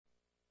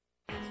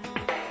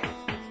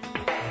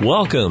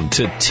Welcome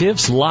to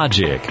Tiff's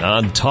Logic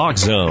on Talk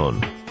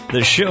Zone,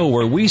 the show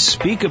where we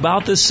speak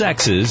about the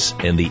sexes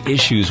and the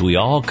issues we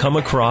all come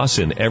across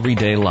in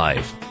everyday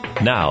life.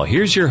 Now,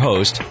 here's your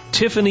host,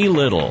 Tiffany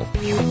Little.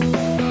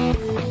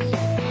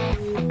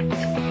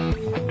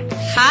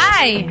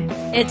 Hi,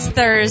 it's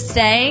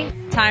Thursday,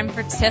 time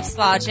for Tiff's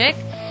Logic.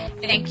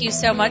 Thank you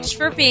so much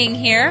for being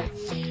here.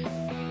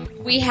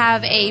 We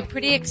have a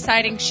pretty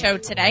exciting show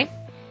today.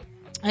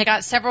 I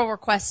got several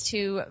requests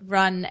to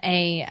run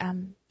a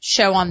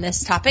show on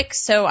this topic,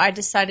 so I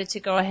decided to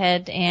go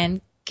ahead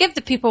and give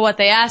the people what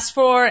they asked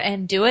for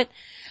and do it.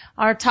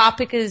 Our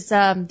topic is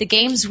the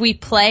games we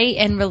play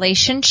in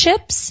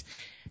relationships.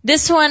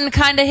 This one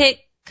kind of hit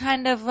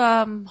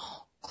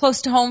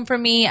close to home for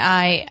me.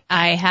 I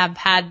have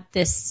had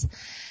this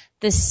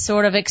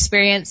sort of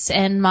experience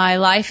in my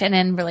life and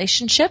in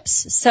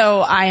relationships,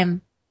 so I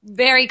am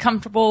very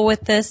comfortable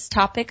with this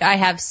topic. I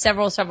have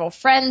several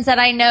friends that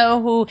I know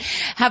who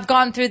have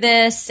gone through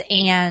this,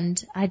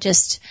 and I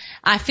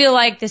feel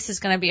like this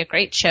is going to be a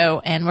great show,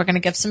 and we're going to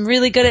give some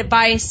really good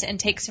advice and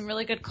take some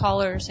really good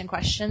callers and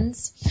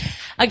questions.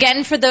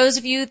 Again, for those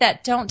of you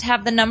that don't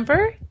have the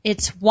number,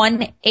 it's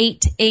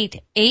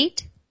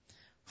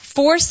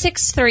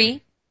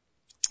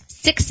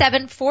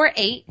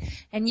 1-888-463-6748,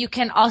 and you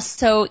can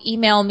also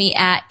email me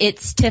at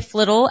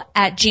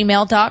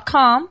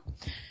itstifflittle@gmail.com.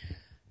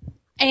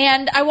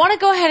 And I want to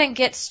go ahead and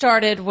get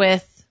started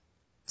with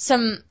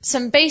some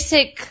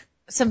basic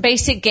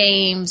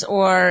games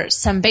or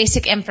some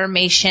basic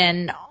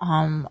information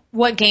on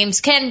what games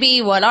can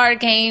be, what are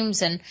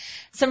games, and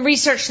some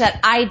research that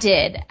I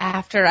did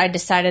after I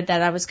decided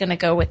that I was going to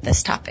go with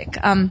this topic.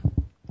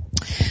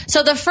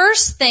 So the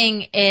first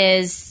thing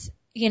is,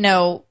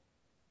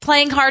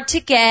 playing hard to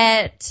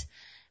get.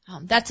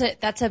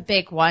 That's a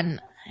big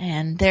one.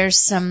 And there's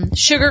some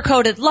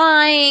sugar-coated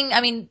lying.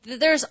 I mean,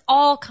 there's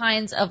all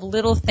kinds of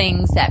little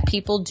things that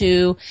people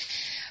do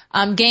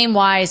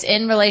game-wise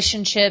in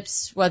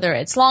relationships, whether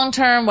it's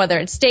long-term, whether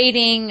it's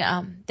dating.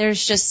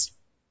 There's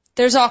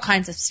all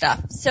kinds of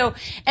stuff. So,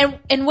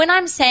 and when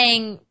I'm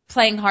saying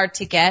playing hard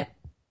to get,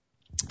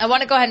 I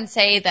want to go ahead and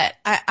say that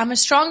I'm a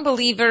strong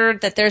believer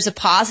that there's a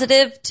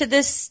positive to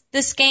this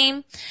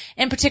game,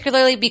 and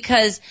particularly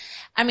because,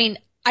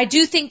 I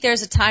do think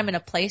there's a time and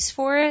a place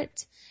for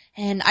it.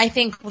 And I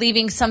think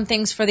leaving some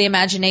things for the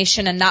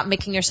imagination and not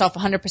making yourself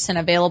 100%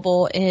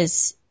 available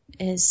is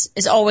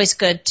always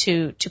good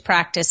to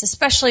practice,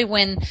 especially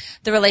when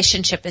the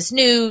relationship is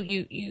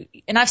new.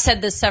 And I've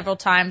said this several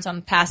times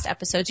on past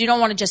episodes. You don't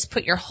want to just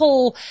put your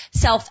whole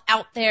self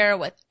out there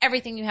with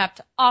everything you have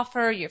to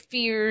offer, your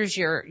fears,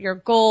 your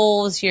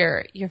goals,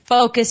 your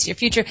focus, your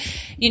future.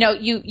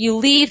 You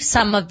leave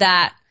some of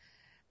that.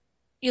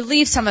 You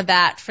leave some of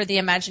that for the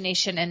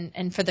imagination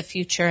and for the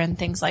future and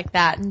things like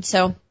that. And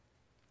so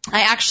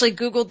I actually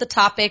Googled the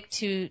topic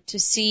to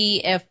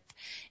see if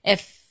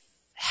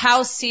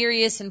how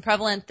serious and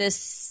prevalent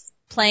this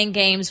playing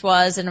games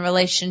was in a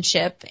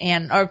relationship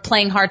or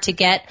playing hard to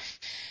get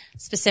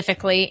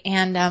specifically.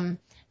 And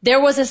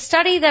there was a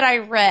study that I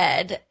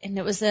read, and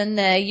it was in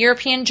the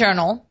European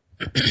Journal,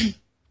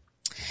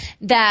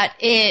 that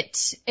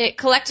it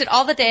collected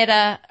all the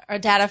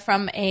data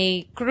from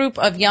a group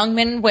of young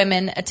men and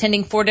women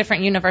attending 4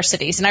 different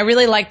universities. And I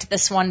really liked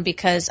this one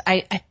because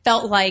I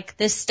felt like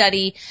this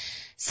study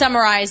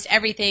summarized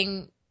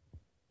everything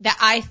that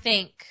I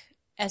think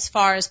as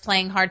far as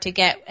playing hard to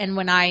get and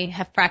when I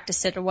have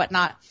practiced it or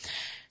whatnot.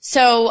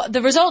 So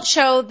the results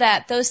show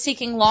that those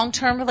seeking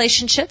long-term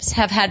relationships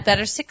have had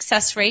better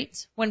success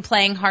rates when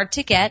playing hard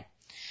to get.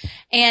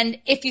 And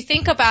if you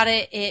think about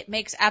it, it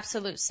makes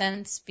absolute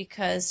sense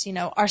because,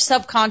 our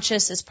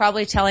subconscious is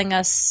probably telling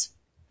us,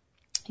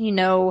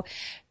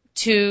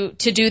 to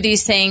do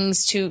these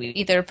things to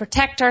either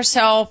protect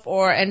ourselves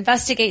or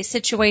investigate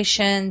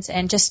situations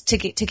and just to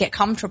get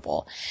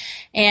comfortable.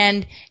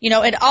 And,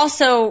 it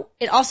also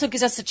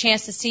gives us a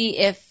chance to see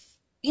if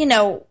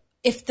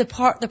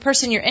the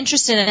person you're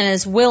interested in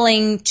is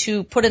willing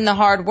to put in the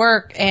hard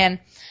work and,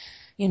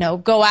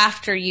 go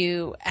after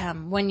you,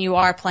 when you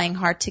are playing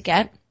hard to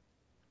get.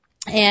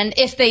 And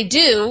if they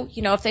do,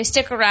 if they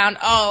stick around,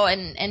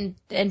 and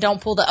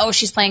don't pull the,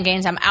 she's playing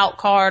games, I'm out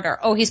card,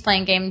 or, he's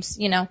playing games,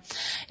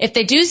 if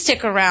they do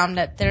stick around,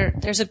 that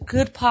there's a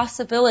good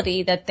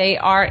possibility that they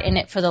are in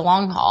it for the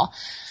long haul.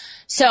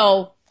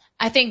 So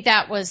I think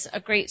that was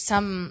a great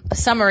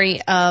summary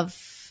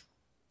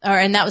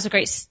and that was a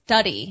great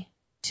study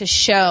to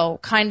show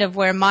kind of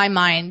where my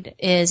mind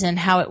is and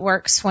how it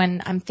works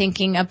when I'm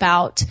thinking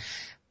about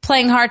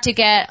playing hard to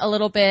get a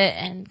little bit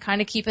and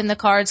kind of keeping the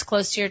cards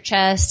close to your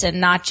chest and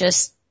not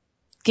just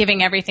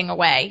giving everything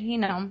away,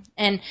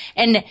 and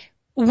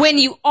when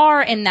you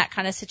are in that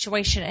kind of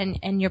situation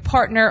and your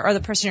partner or the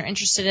person you're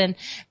interested in,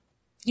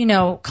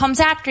 comes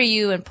after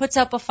you and puts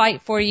up a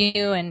fight for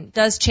you and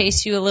does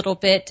chase you a little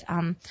bit,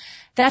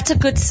 that's a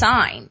good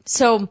sign.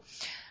 So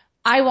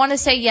I want to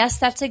say, yes,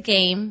 that's a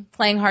game,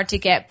 playing hard to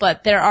get,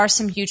 but there are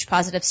some huge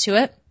positives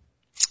to it.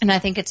 And I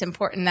think it's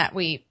important that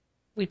we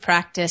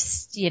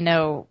practice,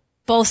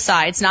 both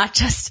sides, not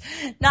just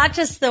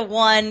the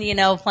one,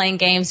 playing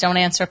games, don't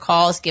answer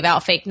calls, give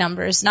out fake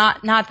numbers,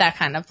 not that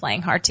kind of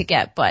playing hard to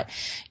get, but,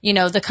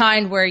 the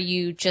kind where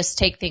you just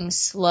take things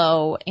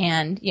slow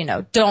and,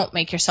 don't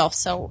make yourself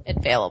so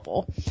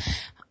available.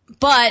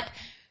 But,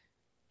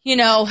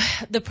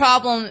 the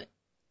problem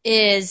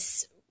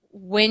is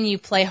when you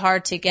play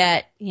hard to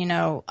get,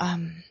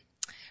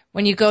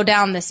 when you go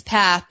down this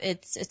path,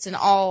 it's in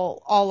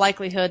all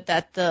likelihood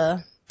that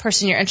the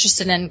person you're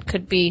interested in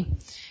could be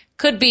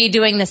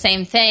doing the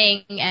same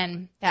thing,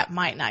 and that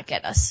might not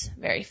get us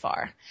very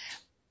far.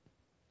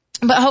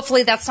 But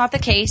hopefully that's not the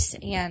case,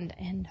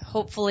 and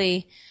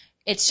hopefully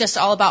it's just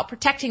all about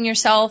protecting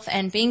yourself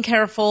and being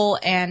careful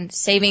and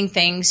saving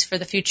things for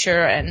the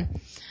future and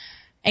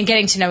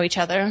getting to know each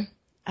other.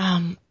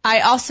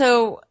 I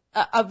also,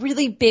 a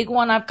really big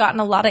one I've gotten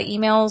a lot of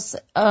emails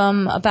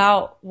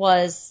about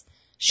was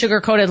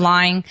sugar-coated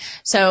lying.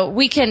 So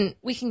we can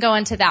go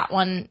into that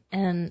one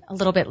in a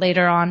little bit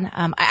later on.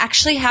 I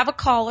actually have a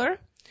caller.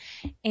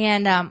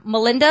 And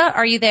Melinda,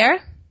 are you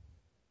there?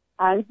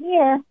 I'm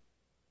here.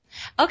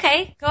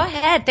 Okay, go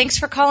ahead. Thanks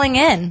for calling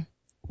in.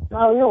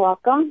 Oh, you're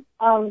welcome.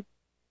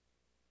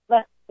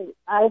 Let's see.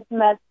 I've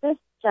met this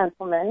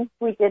gentleman.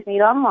 We did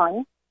meet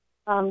online.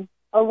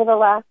 Over the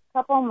last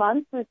couple of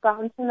months, we've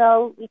gotten to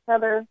know each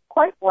other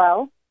quite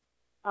well.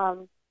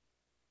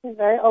 He's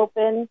very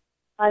open.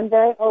 I'm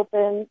very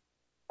open.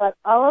 But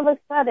all of a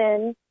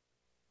sudden,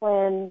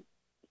 when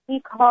he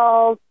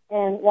calls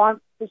and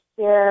wants to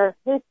share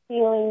his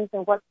feelings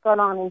and what's going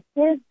on in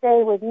his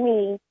day with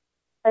me,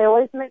 I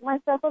always make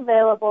myself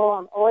available.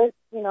 I'm always,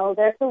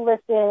 there to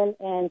listen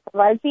and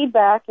provide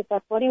feedback if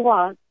that's what he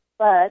wants.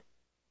 But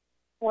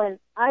when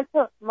I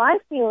put my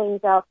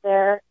feelings out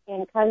there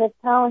and kind of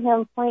tell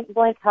him point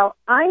blank how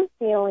I'm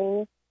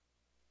feeling,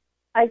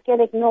 I get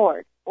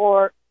ignored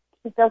or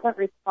he doesn't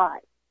reply.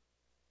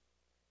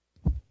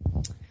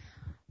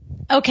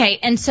 Okay,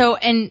 and so,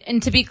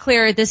 and to be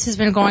clear, this has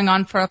been going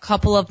on for a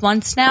couple of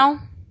months now?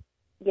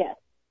 Yes.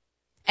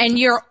 And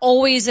you're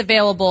always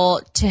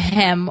available to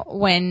him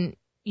when,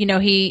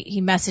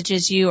 he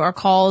messages you or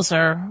calls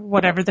or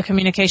whatever the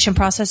communication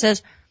process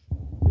is?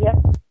 Yep.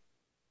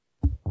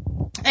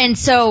 And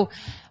so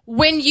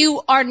when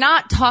you are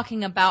not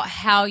talking about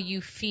how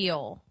you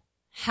feel,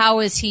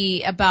 how is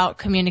he about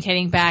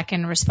communicating back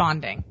and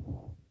responding?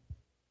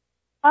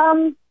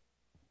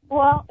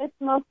 Well, it's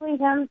mostly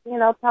him,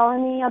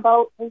 telling me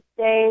about his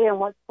day and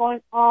what's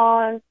going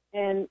on.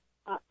 And,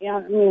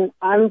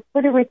 I'm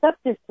pretty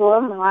receptive to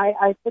him.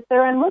 I sit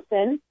there and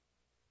listen.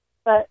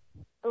 But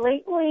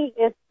lately,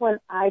 it's when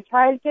I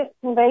try to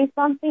convey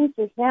something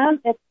to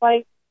him, it's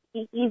like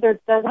he either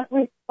doesn't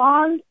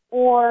respond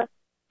or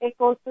it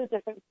goes to a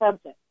different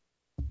subject.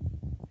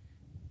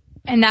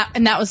 And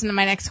that was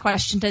my next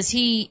question.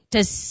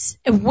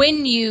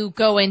 When you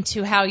go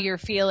into how you're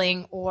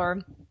feeling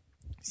or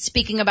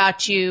speaking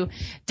about you,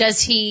 does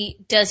he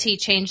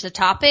change the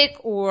topic,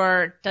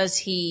 or does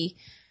he,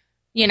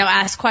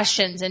 ask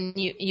questions and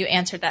you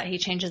answered that he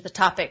changes the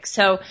topic?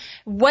 So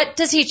what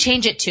does he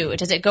change it to?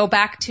 Does it go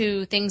back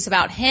to things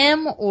about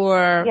him,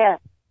 or? Yes,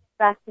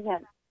 back to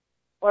him,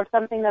 or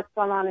something that's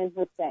going on in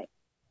his day.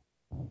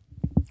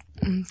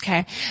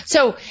 Okay.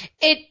 So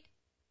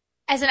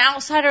as an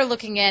outsider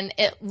looking in,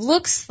 it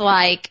looks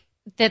like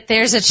that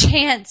there's a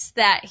chance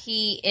that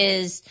he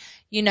is,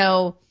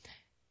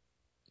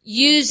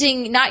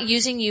 not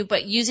using you,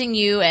 but using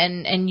you,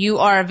 and you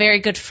are a very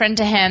good friend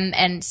to him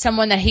and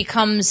someone that he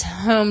comes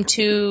home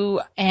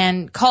to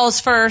and calls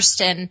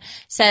first and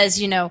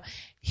says,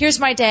 here's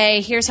my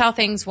day, here's how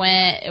things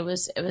went, it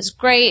was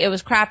great, it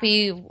was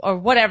crappy, or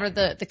whatever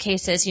the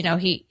case is.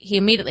 He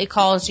immediately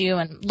calls you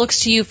and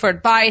looks to you for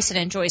advice and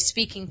enjoys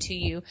speaking to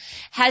you.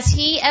 Has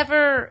he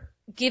ever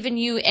given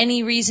you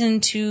any reason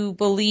to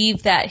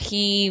believe that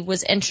he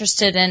was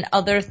interested in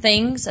other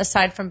things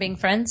aside from being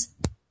friends?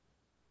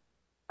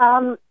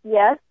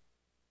 Yes.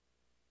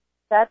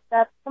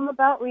 That's come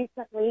about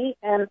recently,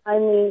 and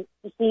it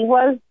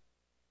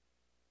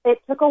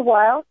took a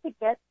while to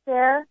get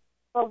there,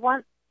 but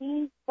once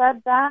he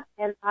said that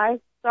and I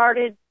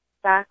started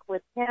back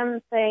with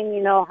him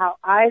saying, how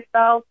I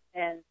felt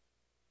and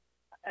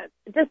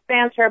just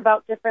banter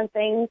about different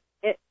things,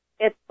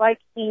 it's like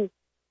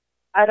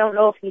I don't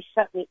know if he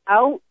shut me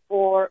out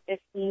or if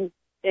he's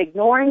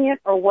ignoring it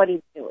or what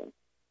he's doing.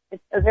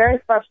 It's a very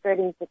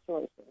frustrating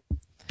situation.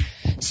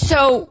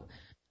 So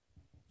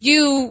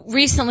you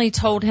recently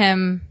told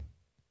him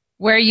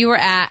where you were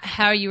at,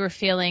 how you were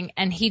feeling,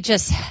 and he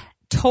just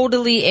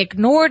totally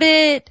ignored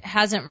it,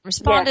 hasn't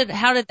responded. Yes.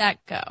 How did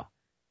that go?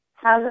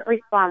 Hasn't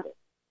responded.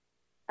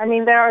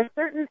 There are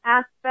certain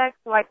aspects,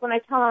 like when I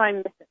tell him I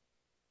miss him.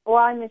 Well,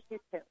 I miss you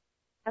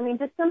too.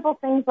 Just simple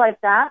things like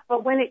that.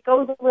 But when it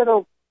goes a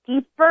little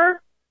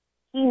deeper,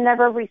 he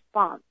never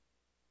responds.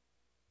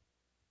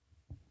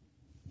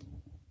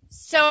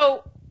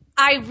 So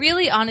I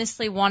really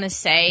honestly want to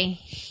say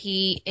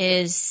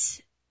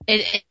it's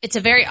a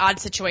very odd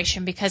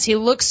situation because he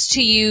looks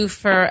to you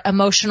for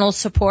emotional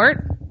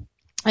support,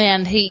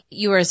 and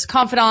you are his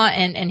confidant,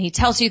 and he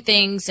tells you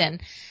things,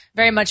 and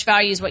very much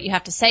values what you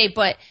have to say,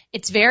 but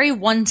it's very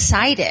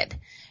one-sided.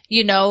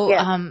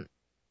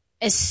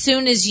 As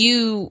soon as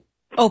you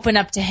open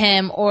up to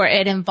him or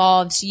it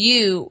involves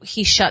you,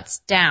 he shuts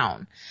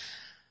down.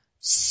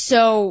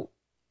 So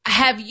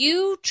have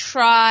you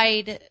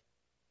tried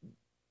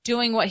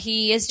doing what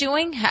he is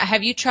doing?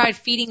 Have you tried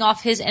feeding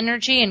off his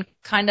energy and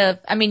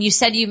you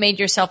said you made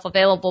yourself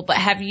available, but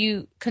have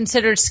you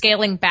considered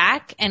scaling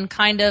back and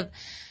kind of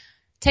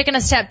taking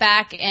a step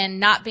back and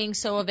not being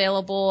so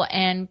available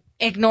and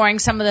ignoring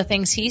some of the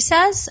things he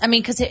says?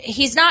 Because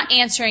he's not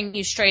answering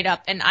you straight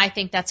up, and I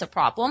think that's a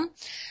problem.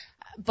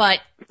 But,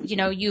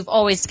 you've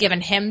always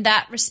given him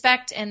that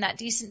respect and that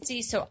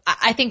decency, so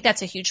I think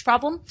that's a huge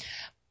problem.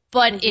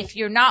 But if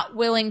you're not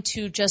willing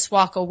to just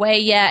walk away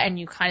yet and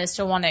you kind of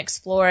still want to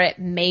explore it,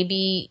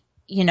 maybe,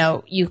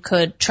 you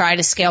could try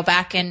to scale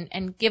back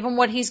and give him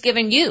what he's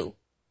given you.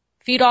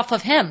 Feed off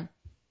of him.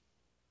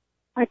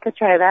 I could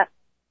try that.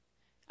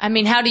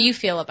 How do you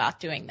feel about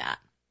doing that?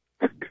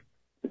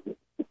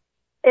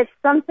 It's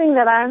something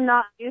that I'm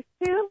not used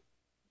to,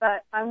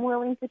 but I'm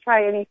willing to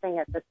try anything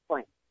at this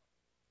point.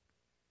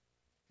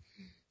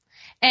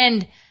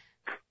 And,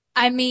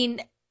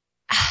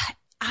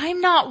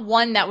 I'm not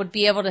one that would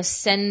be able to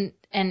send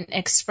and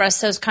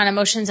express those kind of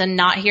emotions and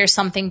not hear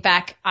something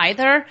back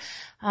either.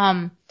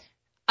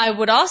 I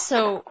would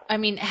also,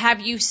 have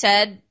you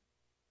said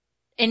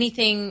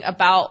anything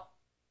about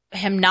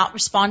him not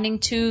responding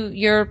to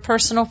your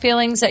personal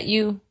feelings that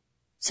you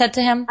said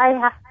to him?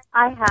 I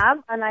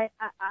have, and I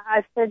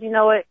said,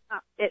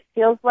 it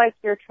feels like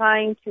you're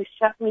trying to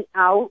shut me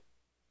out.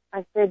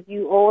 I said,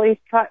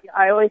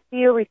 I always see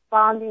you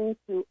responding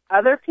to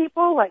other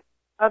people, like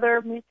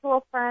other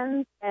mutual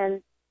friends,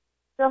 and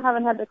still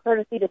haven't had the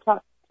courtesy to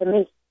talk to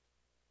me.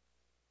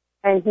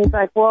 And he's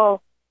like,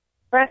 well,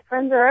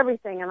 friends are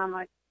everything. And I'm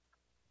like,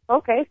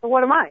 okay, so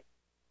what am I?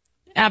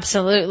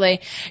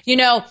 Absolutely.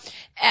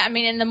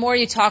 And the more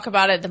you talk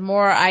about it, the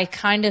more I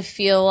kind of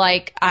feel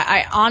like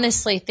I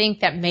honestly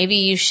think that maybe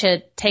you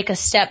should take a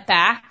step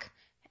back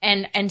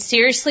and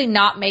seriously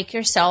not make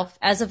yourself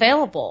as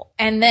available,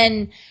 and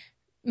then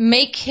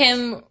make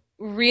him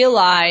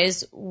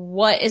realize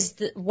what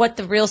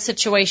the real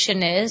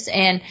situation is,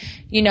 and,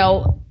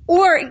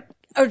 or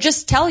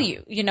just tell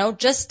you,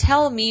 just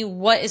tell me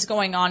what is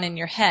going on in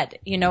your head.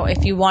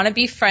 If you want to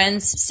be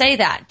friends, say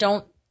that.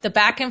 Don't the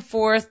back and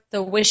forth,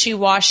 the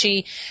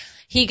wishy-washy.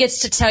 He gets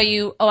to tell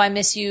you, oh, I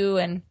miss you,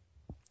 and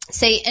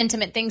say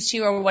intimate things to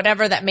you or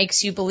whatever that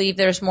makes you believe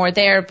there's more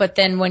there. But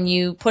then when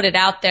you put it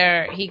out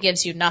there, he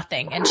gives you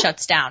nothing and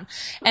shuts down.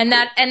 And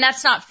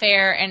that's not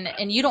fair.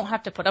 And you don't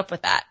have to put up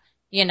with that,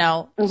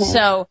 Mm-hmm.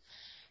 So,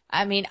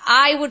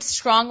 I would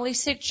strongly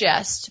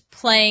suggest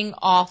playing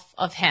off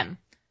of him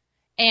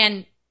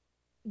and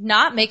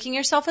not making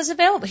yourself as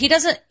available. He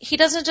doesn't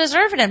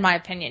deserve it, in my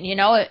opinion.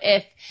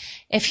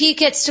 If he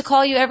gets to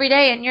call you every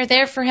day and you're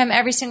there for him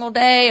every single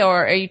day,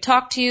 or you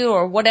talk to you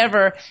or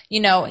whatever,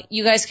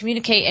 you guys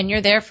communicate and you're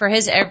there for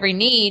his every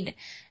need,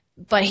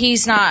 but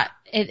he's not,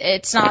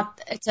 it's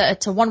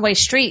a one-way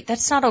street.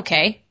 That's not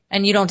okay.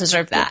 And you don't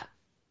deserve that.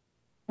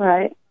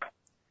 Right.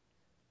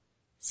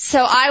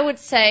 So I would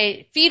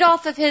say feed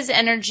off of his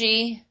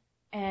energy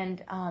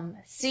and,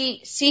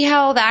 see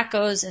how that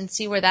goes and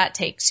see where that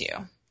takes you.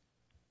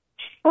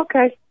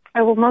 Okay.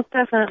 I will most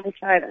definitely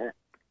try that.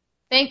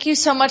 Thank you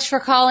so much for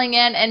calling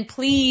in, and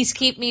please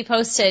keep me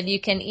posted. You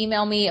can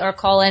email me or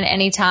call in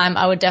anytime.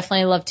 I would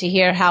definitely love to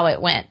hear how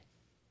it went.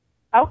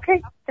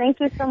 Okay. Thank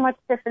you so much,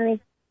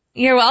 Tiffany.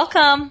 You're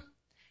welcome.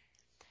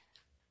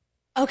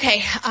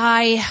 Okay.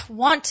 I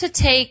want to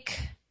take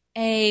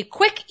a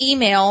quick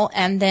email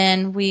and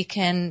then we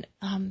can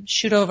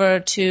shoot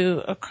over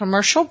to a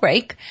commercial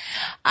break.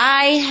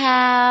 I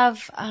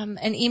have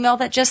an email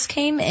that just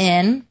came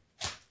in,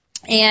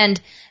 and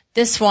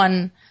this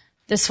one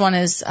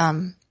is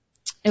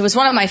it was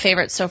one of my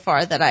favorites so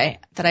far that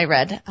I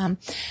read.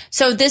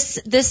 So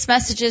this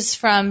message is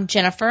from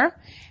Jennifer,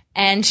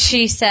 and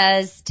she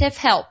says, Tiff,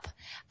 help.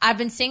 I've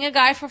been seeing a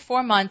guy for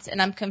 4 months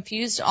and I'm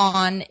confused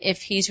on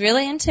if he's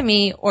really into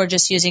me or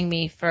just using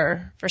me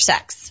for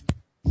sex.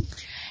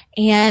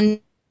 And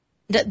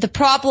the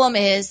problem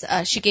is,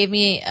 she gave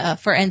me,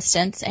 for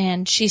instance,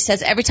 and she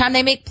says every time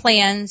they make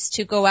plans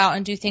to go out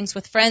and do things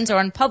with friends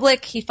or in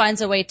public, he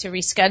finds a way to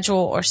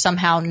reschedule or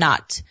somehow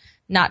not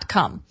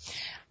come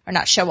or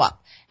not show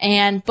up.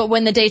 But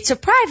when the dates are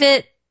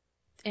private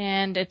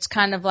and it's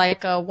kind of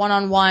like a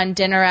one-on-one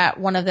dinner at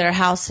one of their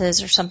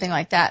houses or something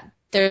like that,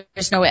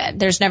 there's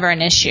never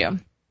an issue.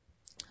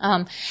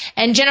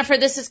 And Jennifer,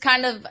 this is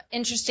kind of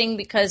interesting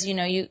because,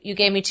 you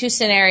gave me two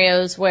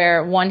scenarios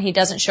where one, he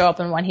doesn't show up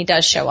and one, he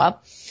does show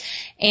up.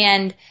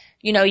 And,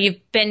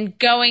 you've been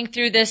going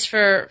through this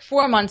for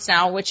 4 months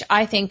now, which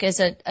I think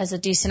is a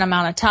decent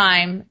amount of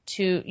time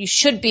you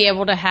should be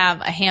able to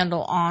have a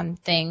handle on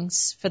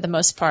things for the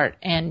most part.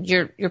 And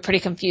you're pretty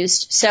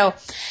confused. So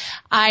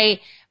my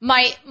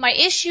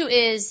issue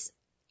is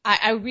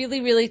I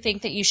really, really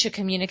think that you should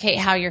communicate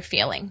how you're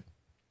feeling.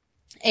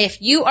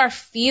 If you are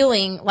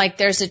feeling like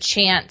there's a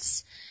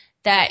chance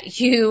that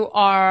you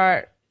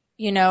are,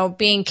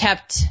 being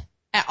kept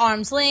at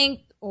arm's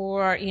length,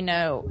 or,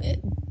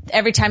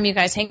 every time you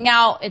guys hang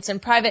out, it's in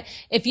private.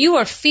 If you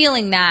are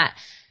feeling that,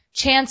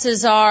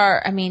 chances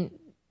are,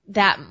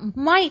 that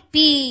might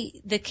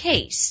be the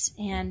case.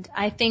 And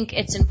I think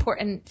it's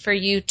important for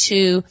you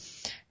to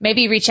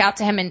maybe reach out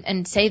to him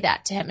and say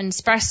that to him and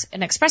express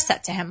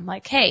that to him.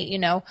 Like, hey,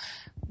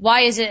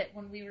 why is it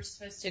when we were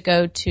supposed to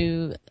go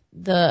to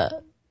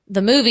the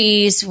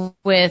movies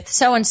with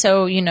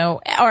so-and-so,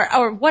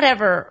 or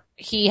whatever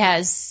he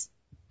has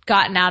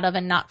gotten out of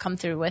and not come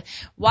through with,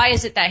 why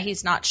is it that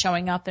he's not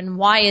showing up? And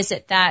why is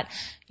it that,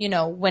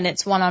 when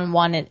it's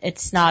one-on-one,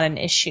 it's not an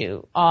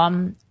issue?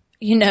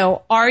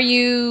 Are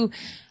you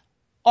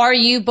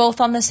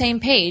both on the same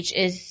page?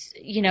 And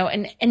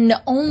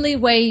the only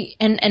way,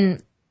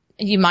 and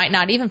you might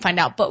not even find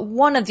out, but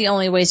one of the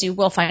only ways you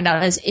will find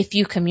out is if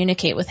you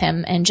communicate with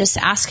him and just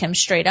ask him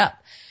straight up.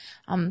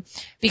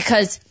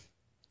 Because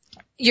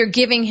you're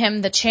giving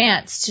him the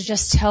chance to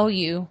just tell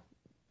you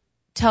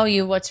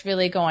what's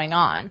really going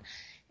on.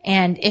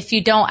 And if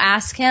you don't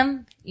ask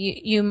him,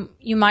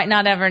 you might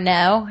not ever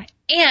know.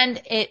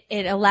 And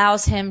it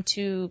allows him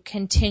to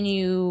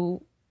continue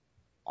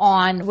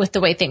on with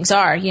the way things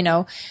are. He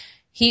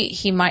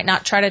might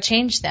not try to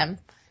change them.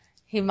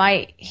 He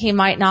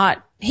might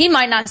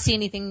not see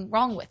anything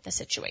wrong with the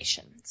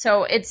situation.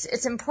 So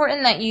it's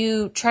important that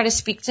you try to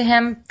speak to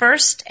him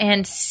first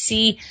and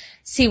see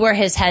where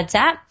his head's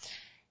at.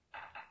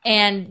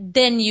 And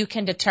then you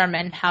can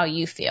determine how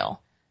you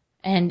feel.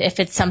 And if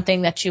it's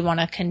something that you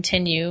want to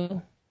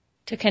continue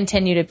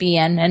to be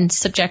in and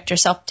subject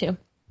yourself to.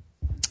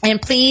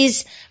 And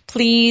please,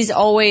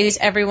 always,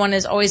 everyone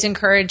is always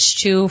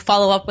encouraged to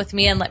follow up with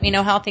me and let me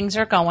know how things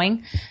are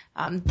going.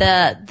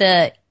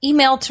 The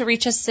email to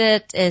reach us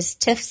at is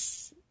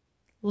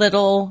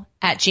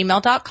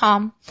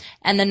tiffslittle@gmail.com,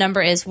 and the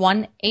number is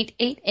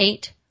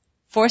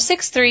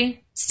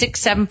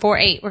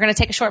 1-888-463-6748. We're going to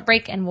take a short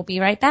break, and we'll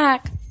be right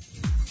back.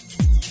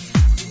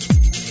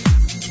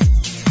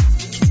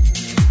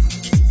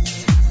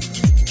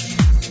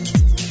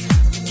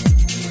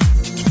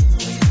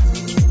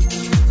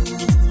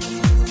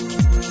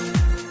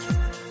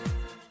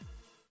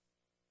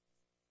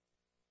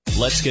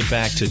 Let's get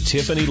back to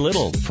Tiffany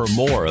Little for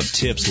more of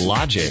Tiff's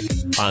Logic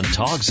on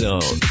Talk Zone.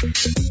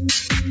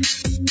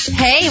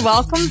 Hey,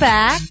 welcome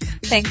back.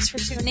 Thanks for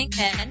tuning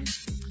in.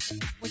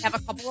 We have a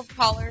couple of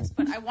callers,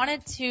 but I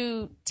wanted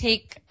to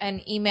take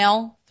an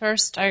email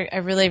first. I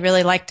really,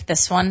 really liked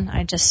this one.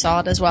 I just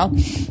saw it as well.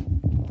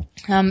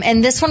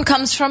 And this one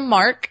comes from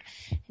Mark,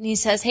 and he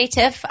says, "Hey,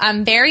 Tiff,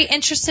 I'm very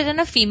interested in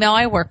a female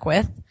I work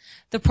with.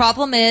 The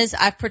problem is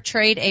I've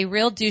portrayed a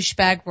real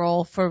douchebag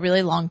role for a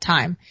really long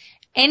time.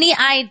 Any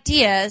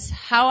ideas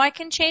how I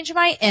can change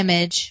my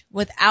image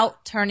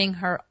without turning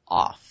her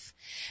off?"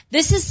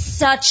 This is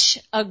such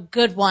a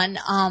good one.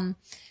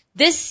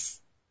 This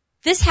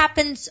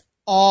happens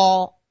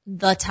all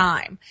the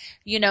time.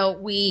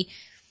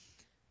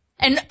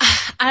 And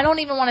I don't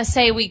even want to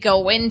say we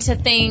go into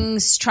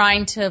things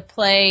trying to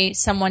play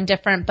someone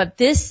different, but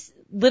this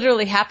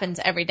literally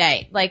happens every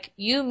day. Like,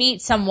 you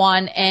meet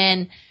someone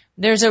and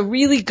there's a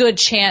really good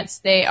chance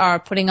they are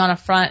putting on a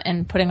front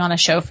and putting on a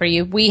show for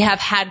you. We have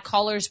had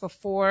callers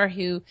before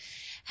who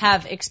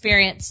have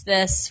experienced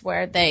this,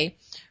 where they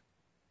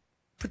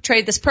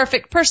portrayed this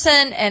perfect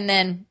person, and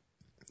then,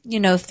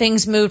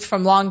 things moved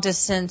from long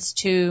distance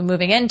to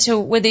moving into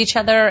with each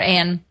other,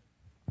 and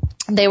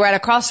they were at a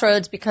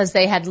crossroads because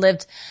they had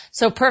lived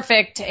so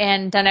perfect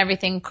and done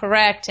everything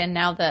correct, and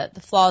now the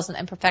flaws and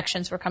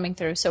imperfections were coming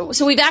through. So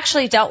we've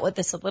actually dealt with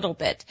this a little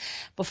bit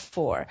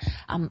before.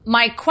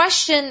 My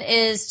question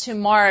is to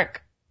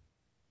Mark.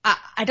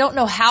 I don't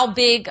know how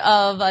big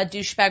of a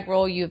douchebag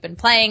role you've been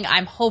playing.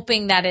 I'm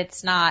hoping that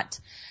it's not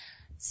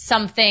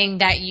something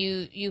that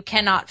you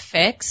cannot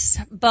fix.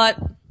 But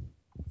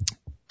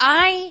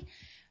I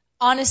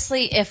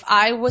honestly, if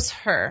I was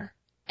her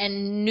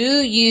and knew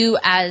you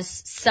as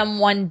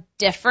someone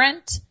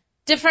different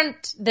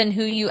than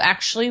who you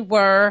actually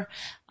were,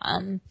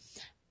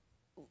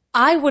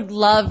 I would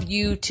love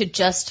you to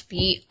just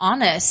be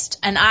honest.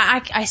 And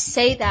I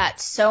say that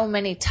so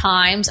many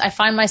times. I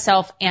find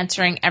myself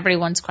answering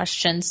everyone's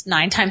questions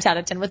 9 times out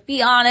of 10 with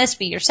be honest,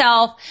 be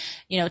yourself,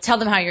 tell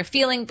them how you're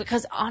feeling,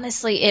 because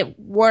honestly, it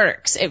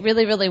works. It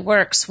really, really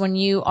works when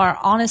you are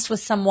honest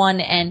with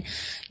someone and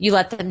you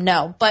let them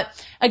know. But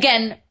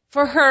again,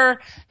 for her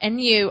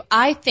and you,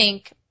 I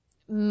think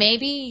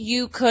maybe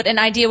you could, an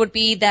idea would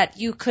be that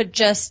you could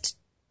just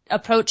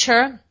approach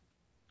her,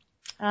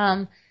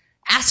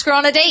 ask her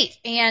on a date.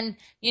 And,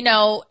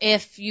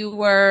 if you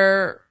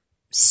were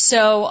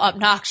so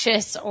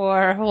obnoxious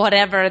or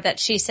whatever that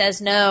she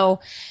says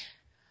no,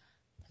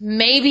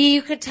 maybe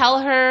you could tell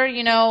her,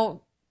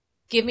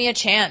 give me a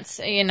chance.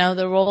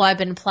 The role I've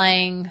been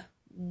playing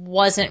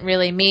wasn't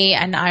really me,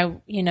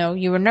 and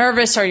you were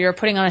nervous, or you were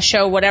putting on a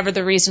show, whatever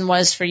the reason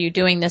was for you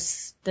doing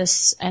this,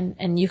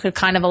 and you could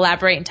kind of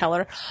elaborate and tell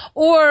her.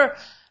 Or,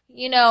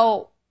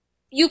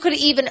 you could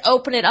even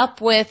open it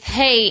up with,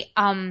 hey,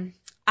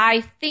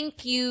 I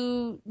think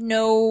you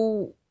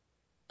know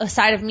a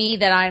side of me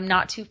that I'm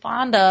not too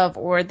fond of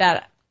or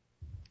that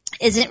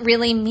isn't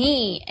really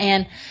me.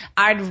 And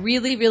I'd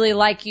really, really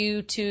like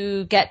you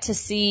to get to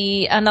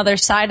see another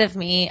side of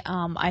me.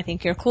 I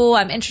think you're cool.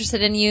 I'm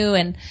interested in you.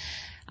 And,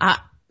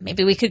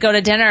 maybe we could go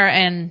to dinner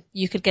and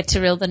you could get to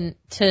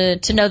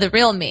know the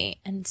real me.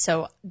 And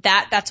so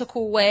that's a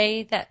cool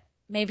way that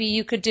maybe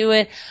you could do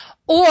it.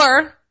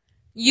 Or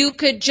you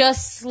could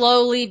just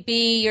slowly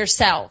be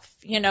yourself.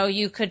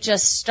 You could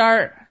just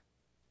start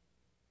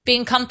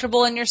being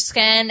comfortable in your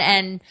skin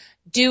and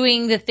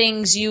doing the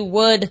things you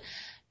would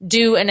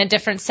do in a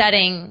different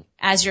setting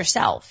as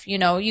yourself.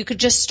 You could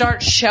just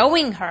start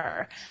showing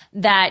her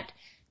that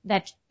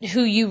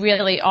who you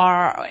really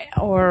are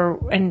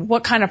and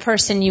what kind of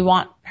person you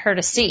want her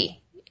to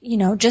see.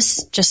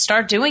 Just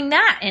start doing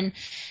that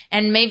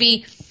and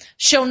maybe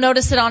she'll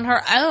notice it on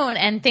her own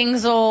and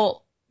things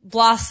will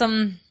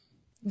blossom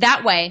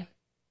that way.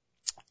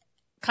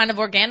 Kind of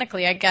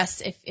organically, I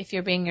guess, if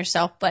you're being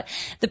yourself. But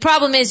the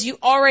problem is you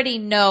already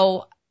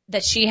know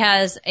that she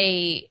has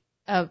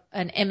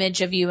an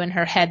image of you in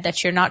her head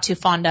that you're not too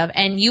fond of,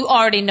 and you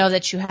already know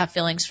that you have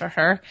feelings for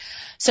her.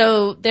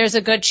 So there's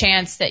a good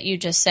chance that you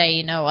just say,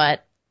 you know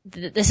what,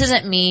 this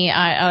isn't me.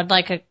 I would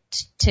like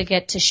to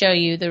get to show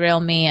you the real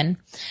me. And,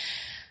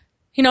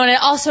 and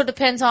it also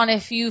depends on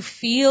if you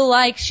feel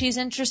like she's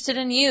interested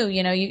in you.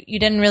 You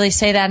didn't really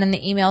say that in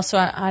the email, so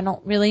I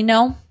don't really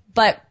know.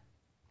 But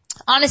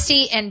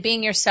honesty and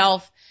being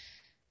yourself,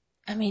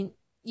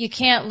 you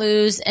can't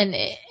lose, and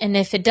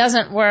if it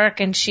doesn't work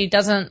and she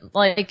doesn't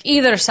like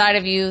either side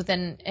of you,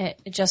 then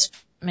it just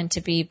meant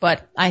to be.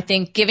 But I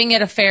think giving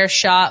it a fair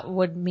shot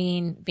would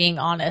mean being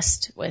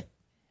honest with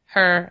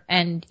her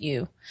and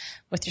you,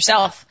 with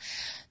yourself.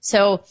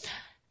 So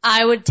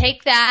I would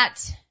take that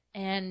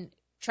and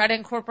try to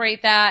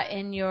incorporate that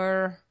in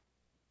your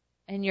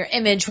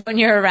image when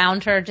you're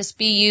around her. Just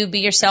be you, be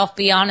yourself,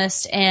 be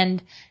honest,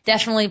 and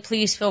definitely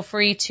please feel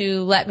free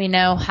to let me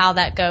know how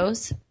that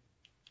goes.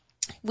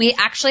 We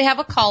actually have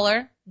a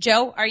caller.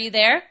 Joe, are you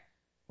there?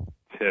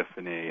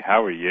 Tiffany,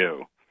 how are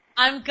you?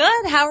 I'm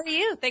good. How are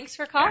you? Thanks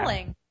for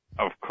calling.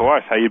 Of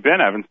course. How you been?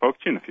 I haven't spoken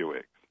to you in a few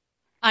weeks.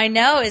 I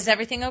know. Is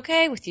everything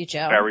okay with you,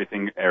 Joe?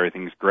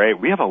 Everything's great.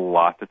 We have a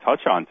lot to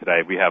touch on today.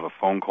 We have a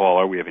phone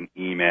caller. We have an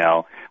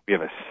email. We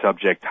have a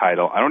subject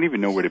title. I don't even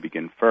know where to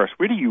begin first.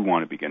 Where do you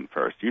want to begin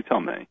first? You tell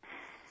me.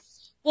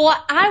 Well,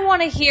 I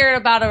want to hear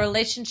about a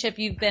relationship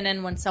you've been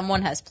in when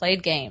someone has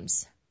played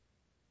games.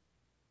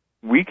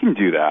 We can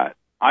do that.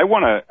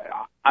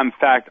 In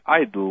fact,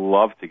 I'd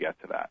love to get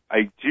to that.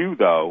 I do,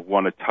 though,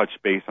 want to touch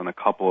base on a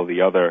couple of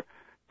the other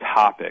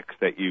topics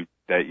that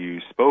you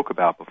spoke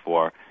about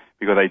before,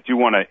 because I do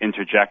want to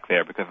interject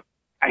there because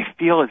I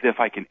feel as if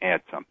I can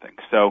add something.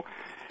 So,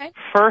 okay.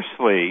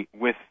 Firstly,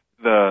 with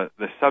the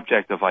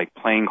subject of like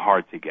playing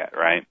hard to get,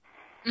 right?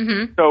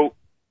 Mm-hmm. So,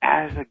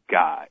 as a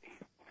guy,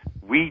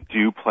 we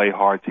do play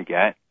hard to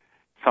get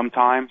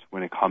sometimes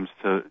when it comes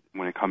to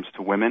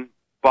women.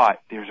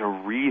 But there's a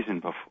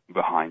reason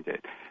behind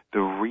it. The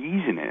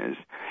reason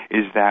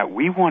is that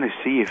we want to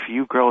see if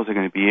you girls are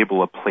going to be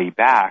able to play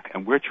back,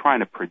 and we're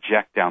trying to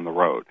project down the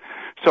road.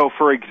 So,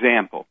 for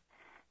example,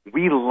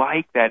 we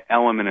like that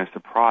element of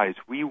surprise.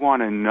 We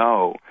want to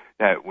know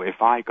that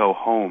if I go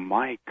home,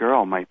 my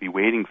girl might be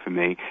waiting for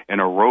me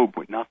in a robe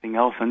with nothing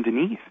else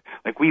underneath.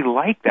 Like, we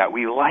like that.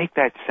 We like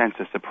that sense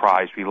of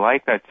surprise. We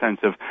like that sense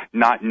of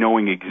not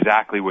knowing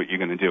exactly what you're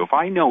going to do. If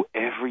I know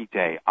every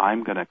day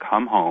I'm going to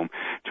come home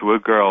to a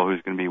girl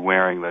who's going to be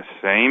wearing the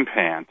same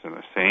pants and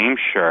the same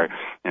shirt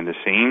and the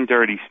same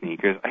dirty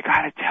sneakers, I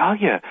got to tell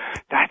you,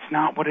 that's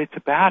not what it's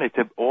about. It's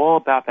all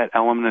about that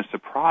element of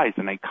surprise.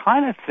 And I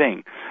kind of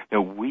think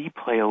that we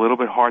play a little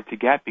bit hard to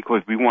get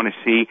because we want to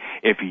see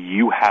if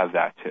you have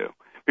that too.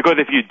 Because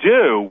if you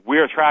do,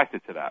 we're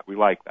attracted to that. We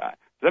like that.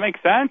 Does that make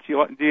sense?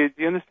 Do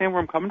you understand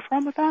where I'm coming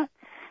from with that?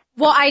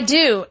 Well, I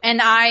do. And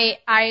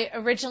I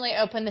originally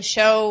opened the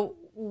show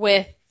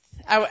with,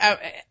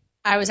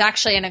 I was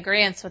actually in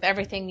agreement with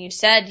everything you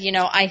said.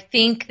 I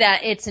think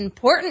that it's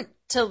important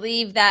to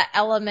leave that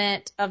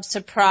element of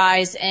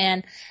surprise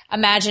and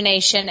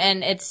imagination.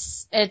 And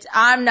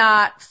I'm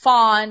not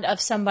fond of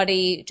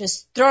somebody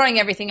just throwing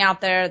everything out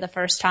there the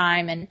first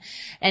time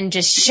and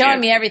just showing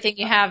me everything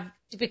you have,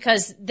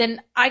 because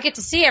then I get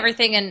to see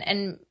everything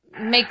and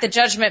make the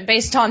judgment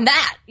based on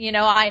that.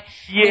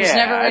 There's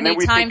never any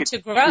time to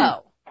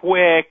grow.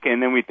 Quick,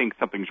 and then we think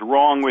something's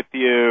wrong with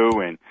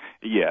you, and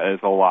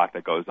there's a lot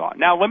that goes on.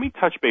 Now, let me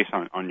touch base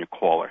on your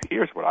caller.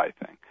 Here's what I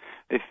think.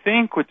 I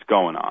think what's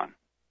going on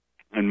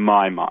in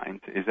my mind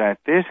is that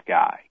this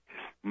guy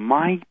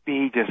might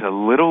be just a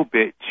little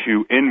bit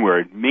too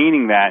inward,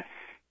 meaning that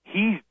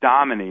he's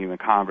dominating the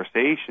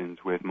conversations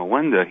with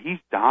Melinda. He's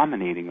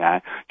dominating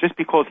that just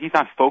because he's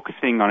not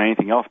focusing on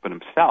anything else but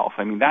himself.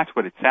 I mean, that's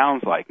what it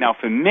sounds like. Now,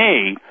 for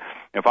me,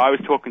 if I was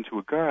talking to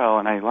a girl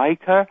and I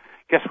liked her,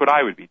 guess what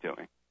I would be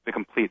doing? the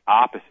complete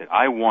opposite.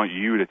 I want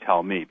you to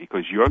tell me,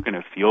 because you're going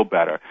to feel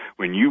better.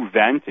 When you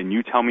vent and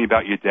you tell me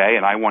about your day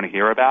and I want to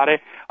hear about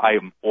it, I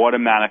am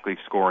automatically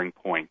scoring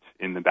points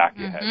in the back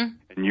of your head.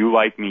 And you,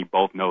 like me,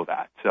 both know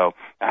that. So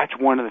that's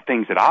one of the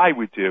things that I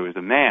would do as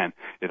a man,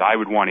 is I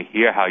would want to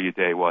hear how your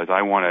day was.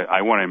 I want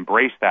to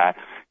embrace that,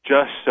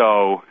 just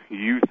so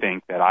you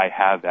think that I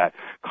have that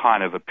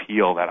kind of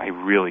appeal, that I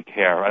really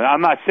care. And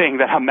I'm not saying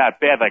that I'm that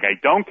bad, like I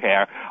don't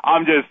care.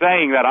 I'm just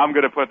saying that I'm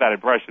going to put that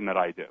impression that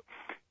I do.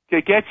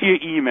 To get to your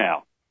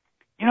email,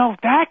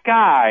 that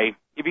guy,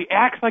 if he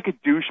acts like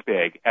a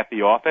douchebag at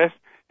the office,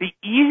 the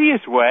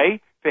easiest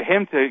way for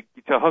him to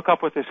hook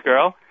up with this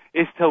girl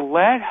is to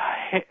let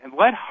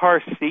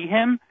her see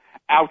him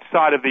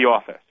outside of the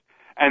office.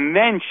 And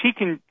then she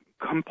can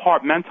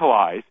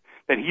compartmentalize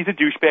that he's a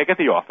douchebag at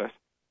the office.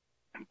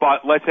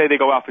 But let's say they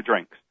go out for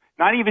drinks.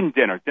 Not even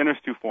dinner. Dinner's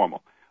too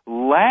formal.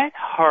 Let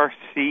her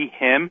see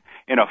him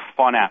in a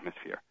fun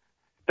atmosphere.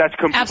 That's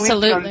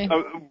completely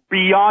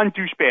beyond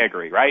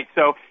douchebaggery, right?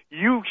 So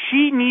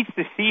she needs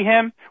to see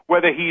him,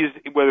 whether he's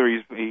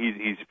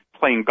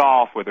playing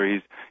golf, whether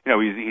he's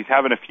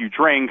having a few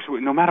drinks,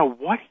 no matter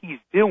what he's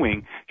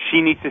doing,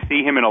 she needs to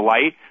see him in a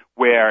light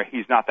where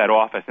he's not that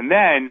office. And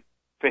then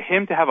for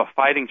him to have a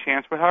fighting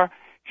chance with her,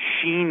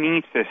 she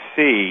needs to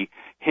see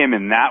him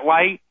in that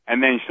light,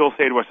 and then she'll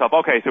say to herself,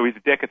 okay, so he's a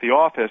dick at the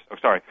office. Oh,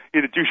 sorry,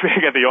 he's a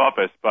douchebag at the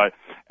office, but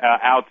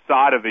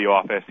outside of the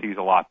office, he's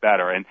a lot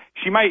better. And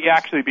she might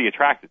actually be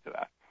attracted to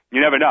that.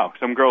 You never know.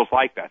 Some girls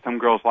like that. Some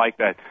girls like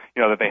that,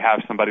 that they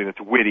have somebody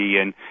that's witty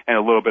and a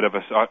little bit of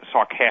a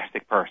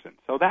sarcastic person.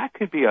 So that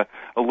could be a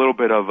little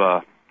bit of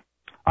a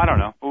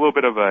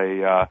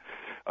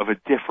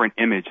different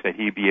image that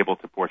he'd be able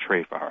to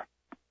portray for her.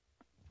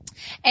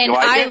 And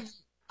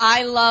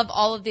I love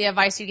all of the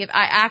advice you give.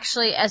 I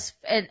actually,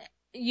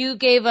 you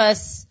gave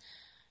us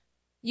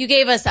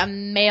a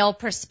male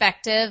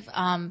perspective,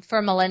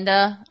 for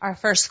Melinda, our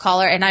first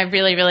caller, and I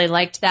really, really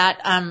liked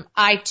that.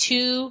 I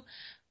too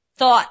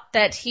thought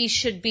that he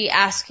should be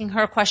asking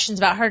her questions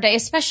about her day,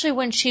 especially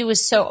when she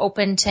was so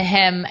open to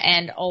him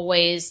and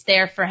always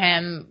there for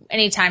him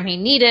anytime he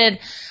needed.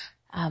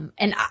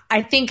 And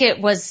I think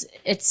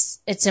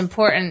it's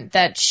important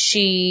that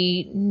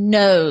she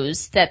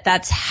knows that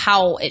that's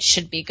how it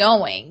should be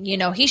going.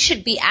 He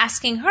should be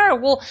asking her,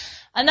 well,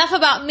 enough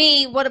about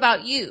me, what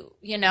about you?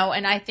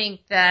 And I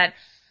think that,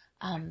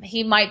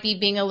 he might be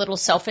being a little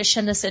selfish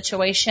in the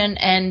situation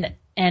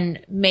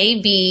and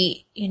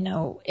maybe,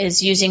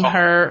 is using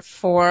her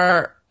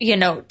for,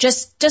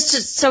 just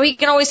so he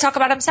can always talk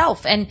about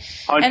himself. And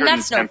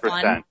that's no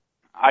fun.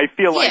 I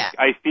feel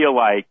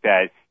like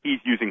that he's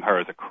using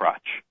her as a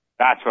crutch.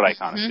 That's what I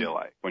kind of feel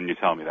like when you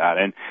tell me that.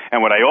 And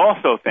what I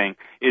also think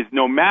is,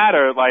 no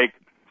matter,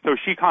 so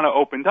she kind of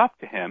opened up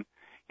to him,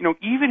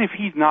 even if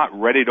he's not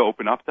ready to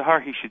open up to her,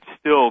 he should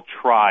still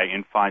try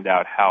and find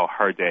out how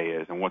her day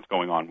is and what's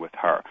going on with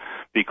her.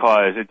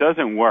 Because it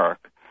doesn't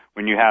work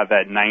when you have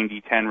that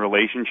 90-10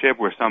 relationship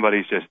where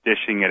somebody's just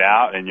dishing it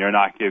out and you're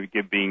not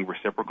being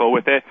reciprocal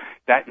with it.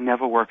 That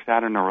never works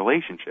out in a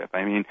relationship.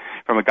 I mean,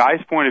 from a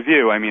guy's point of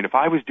view, if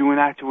I was doing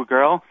that to a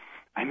girl,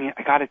 I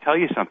got to tell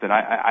you something.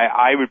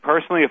 I would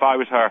personally, if I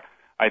was her,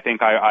 I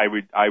think I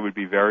would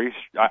be very,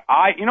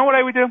 you know what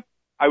I would do?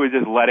 I would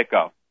just let it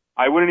go.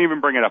 I wouldn't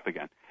even bring it up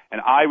again. And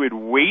I would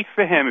wait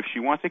for him. If she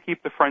wants to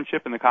keep the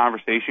friendship and the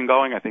conversation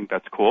going, I think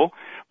that's cool.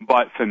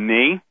 But for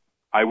me,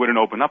 I wouldn't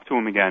open up to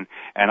him again,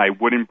 and I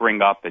wouldn't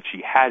bring up that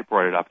she had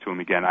brought it up to him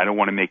again. I don't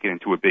want to make it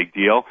into a big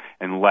deal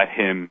and let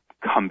him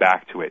come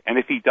back to it. And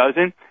if he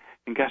doesn't,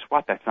 then guess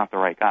what? That's not the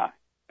right guy.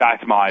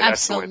 That's the way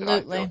that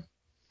I feel.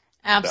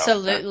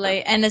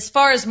 Absolutely. So, and as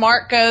far as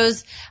Mark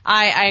goes,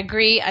 I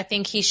agree. I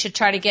think he should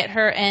try to get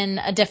her in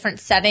a different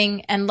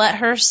setting and let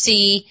her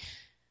see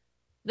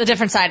the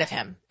different side of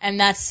him. And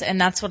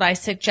that's what I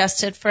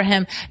suggested for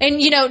him. And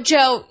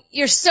Joe,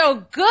 you're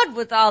so good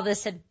with all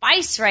this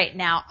advice right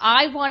now.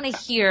 I want to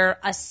hear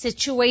a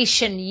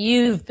situation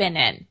you've been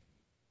in.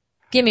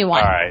 Give me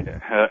one. All right.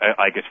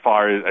 As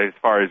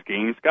far as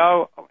games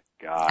go? Oh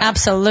my God.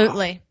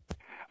 Absolutely.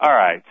 All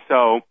right.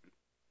 So,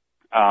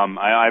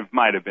 I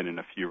might have been in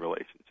a few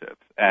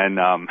relationships, and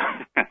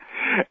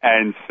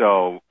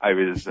so I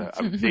was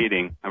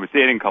dating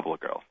a couple of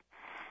girls,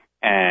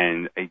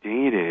 and I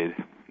dated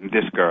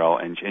this girl,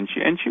 and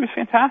she was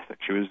fantastic.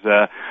 She was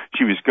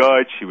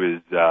good. She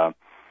was,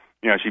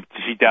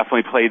 she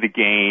definitely played the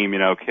game,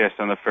 kiss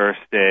on the first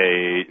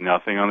date,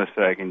 nothing on the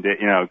second date,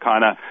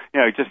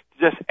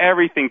 just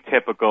everything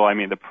typical.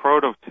 The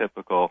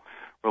prototypical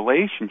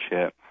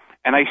relationship.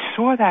 And I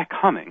saw that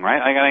coming,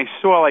 right? And I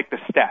saw the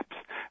steps,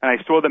 and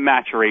I saw the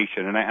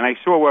maturation, and I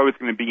saw where I was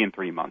going to be in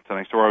 3 months, and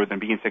I saw where I was going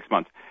to be in 6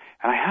 months.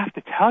 And I have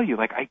to tell you,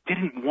 I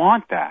didn't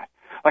want that.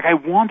 I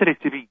wanted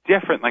it to be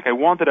different. I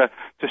wanted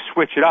to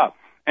switch it up.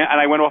 And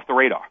I went off the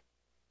radar.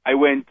 I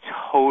went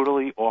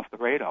totally off the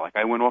radar.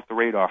 I went off the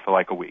radar for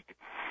a week.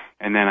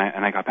 And then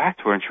I got back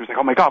to her, and she was like,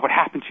 "Oh my God, what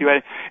happened to you?"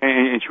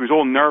 And she was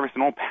all nervous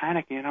and all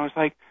panicky. And I was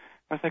like,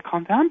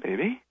 "Calm down,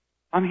 baby.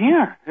 I'm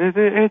here.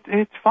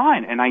 It's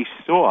fine." And I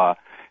saw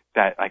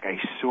that like I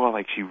saw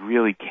like she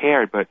really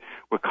cared, but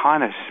what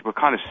kind of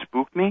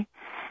spooked me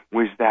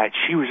was that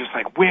she was just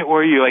like, where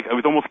were you? Like I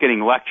was almost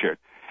getting lectured.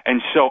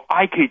 And so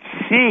I could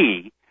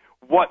see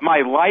what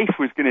my life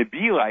was going to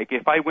be like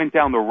if I went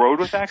down the road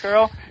with that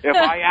girl, if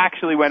I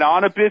actually went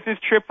on a business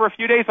trip for a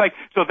few days. Like,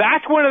 so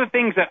that's one of the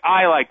things that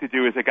I like to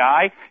do as a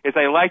guy, is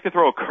I like to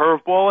throw a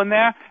curveball in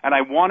there, and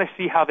I want to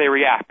see how they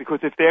react. Because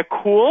if they're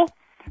cool,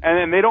 and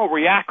then they don't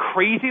react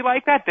crazy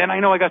like that, then I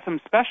know I got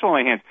something special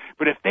in my hands.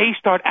 But if they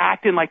start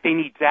acting like they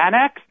need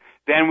Xanax,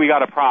 then we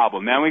got a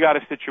problem. Then we got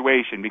a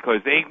situation, because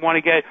they want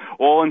to get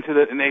all into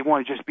and they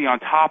want to just be on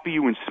top of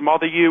you and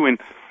smother you. And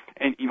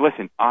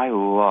listen, I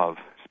love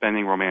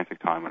spending romantic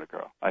time with a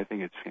girl. I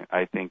think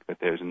that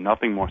there's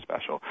nothing more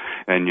special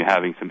than you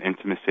having some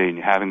intimacy and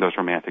you having those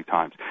romantic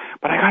times.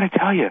 But I got to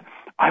tell you,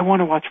 I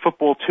want to watch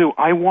football too.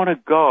 I want to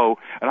go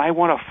and I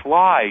want to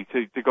fly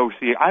to go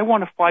see it. I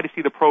want to fly to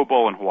see the Pro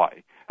Bowl in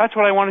Hawaii. That's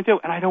what I want to do,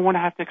 and I don't want to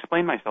have to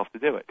explain myself to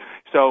do it.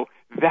 So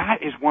that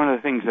is one of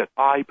the things that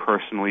I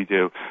personally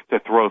do to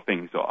throw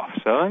things off.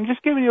 So I'm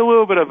just giving you a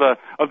little bit of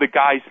the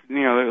guys, a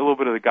little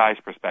bit of the guy's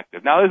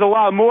perspective. Now there's a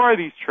lot more of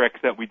these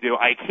tricks that we do.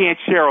 I can't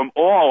share them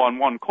all on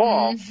one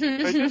call,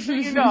 but just so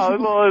you know,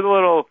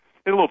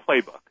 a little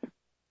playbook.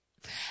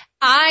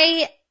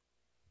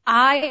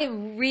 I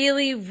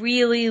really,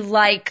 really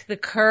like the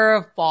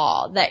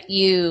curveball that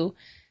you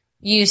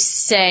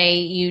say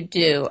you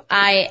do.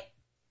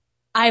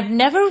 I've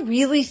never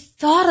really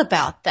thought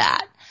about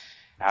that.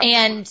 Absolutely.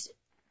 And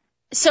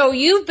so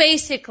you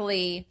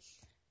basically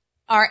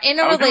are in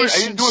a relationship. I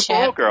didn't do it for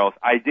all girls.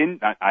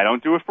 I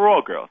don't do it for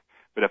all girls.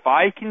 But if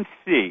I can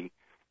see,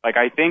 like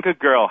I think a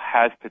girl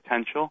has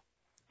potential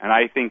and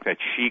I think that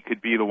she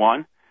could be the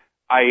one,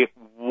 I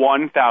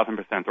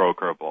 1,000% throw a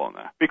curveball in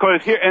there.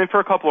 Because and for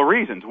a couple of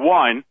reasons.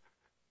 One,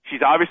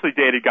 she's obviously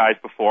dated guys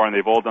before and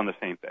they've all done the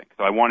same thing.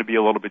 So I want to be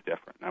a little bit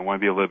different. I want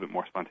to be a little bit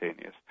more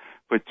spontaneous.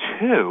 But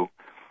two,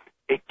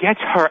 it gets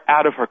her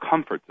out of her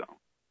comfort zone.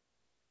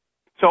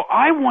 So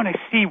I want to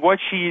see what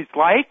she's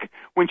like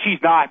when she's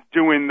not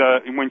going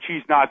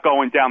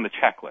down the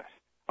checklist.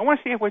 I want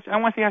to see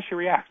how she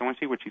reacts. I want to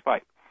see what she's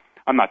like.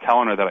 I'm not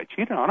telling her that I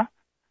cheated on her.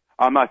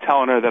 I'm not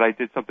telling her that I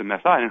did something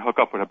messed up. I didn't hook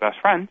up with her best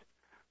friend.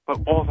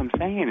 But all I'm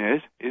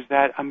saying is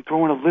that I'm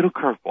throwing a little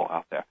curveball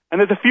out there. And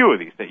there's a few of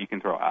these that you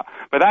can throw out.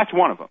 But that's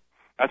one of them.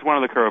 That's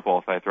one of the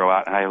curveballs I throw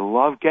out. And I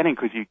love getting,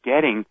 because you're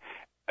getting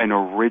an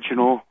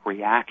original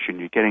reaction.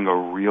 You're getting a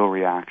real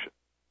reaction.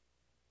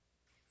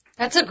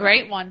 That's a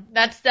great one.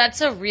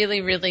 That's a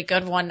really, really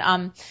good one.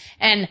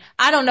 And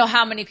I don't know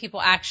how many people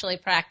actually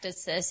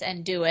practice this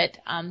and do it.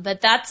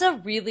 But that's a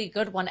really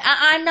good one.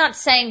 I'm not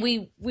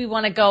saying we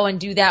want to go and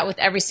do that with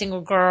every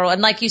single girl.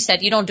 And like you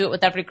said, you don't do it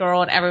with every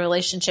girl in every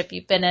relationship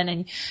you've been in,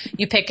 and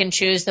you pick and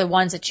choose the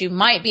ones that you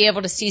might be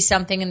able to see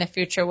something in the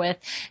future with.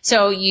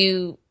 So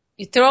you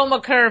throw them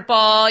a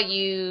curveball,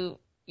 you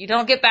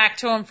don't get back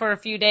to them for a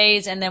few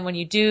days, and then when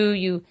you do,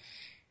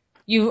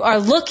 you are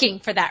looking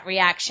for that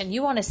reaction.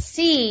 You want to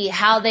see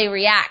how they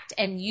react,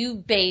 and you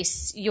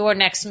base your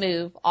next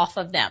move off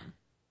of them.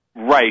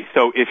 Right.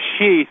 So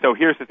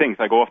here's the thing.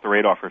 So I go off the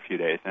radar for a few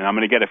days, and I'm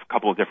going to get a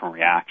couple of different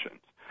reactions.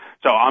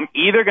 So I'm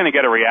either going to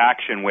get a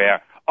reaction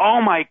where, oh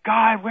my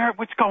God,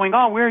 what's going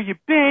on? Where have you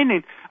been?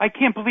 And I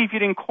can't believe you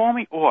didn't call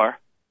me. Or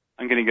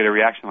I'm going to get a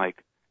reaction like,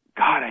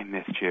 God, I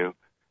missed you.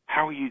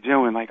 How are you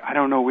doing? Like, I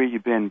don't know where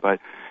you've been, but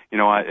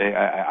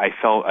I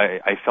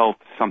felt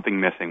something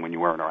missing when you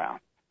weren't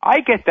around.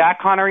 I get that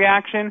kind of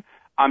reaction.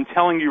 I'm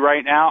telling you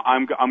right now,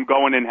 I'm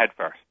going in head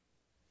first.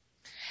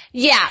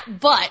 Yeah,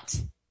 but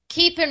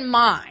keep in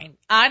mind,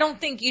 I don't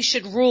think you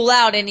should rule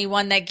out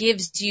anyone that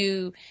gives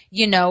you,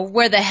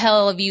 where the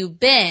hell have you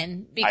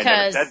been? Because I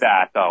never said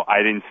that, though. I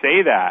didn't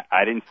say that.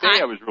 I didn't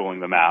say I was ruling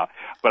them out.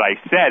 But I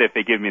said if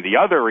they give me the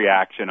other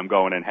reaction, I'm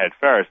going in head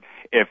first.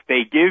 If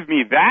they give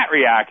me that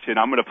reaction,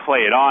 I'm going to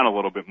play it on a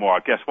little bit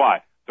more. Guess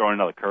what? Throw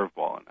another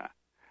curveball in that.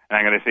 And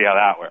I'm going to see how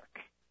that works.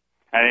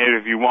 And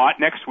if you want,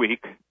 next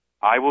week,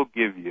 I will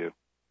give you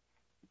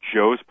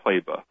Joe's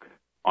playbook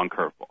on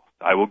curveballs.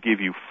 I will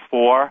give you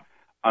 4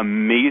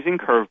 amazing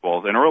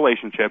curveballs in a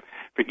relationship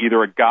for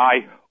either a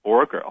guy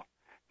or a girl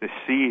to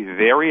see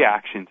their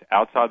reactions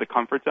outside the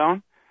comfort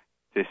zone,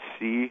 to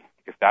see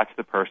if that's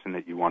the person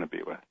that you want to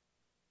be with.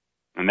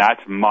 And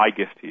that's my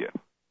gift to you.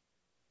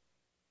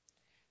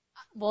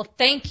 Well,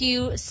 thank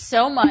you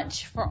so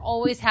much for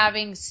always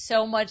having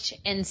so much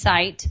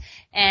insight,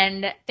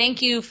 and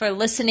thank you for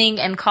listening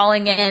and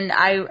calling in.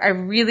 I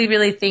really,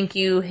 really think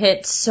you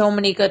hit so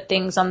many good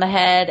things on the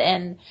head,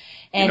 and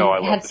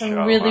had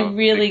some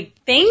really,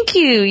 thank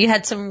you. You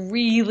had some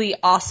really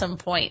awesome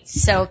points.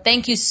 So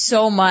thank you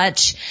so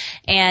much.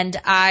 And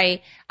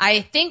I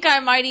think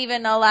I might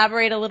even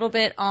elaborate a little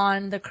bit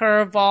on the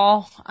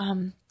curveball,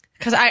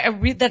 because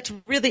that's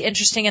really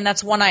interesting, and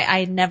that's one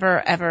I never,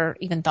 ever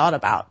even thought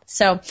about.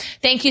 So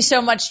thank you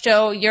so much,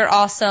 Joe. You're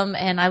awesome,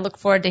 and I look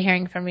forward to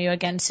hearing from you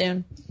again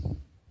soon.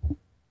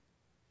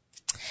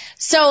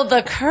 So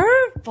the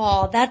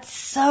curveball, that's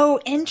so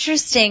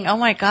interesting. Oh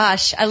my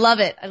gosh, I love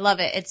it.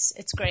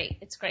 It's great.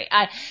 It's great.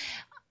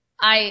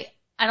 I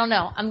I don't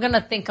know. I'm going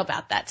to think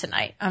about that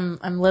tonight.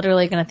 I'm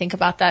literally going to think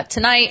about that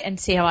tonight and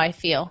see how I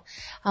feel.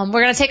 We're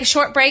going to take a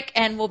short break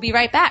and we'll be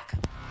right back.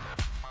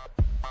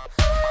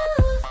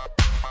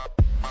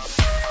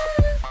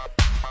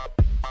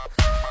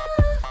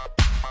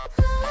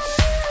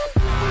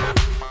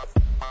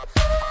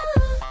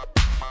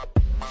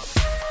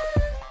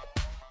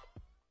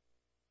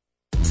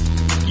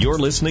 You're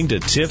listening to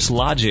Tiff's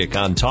Logic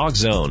on Talk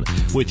Zone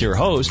with your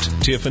host,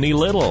 Tiffany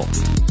Little.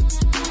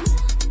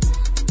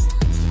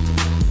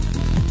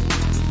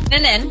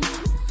 And then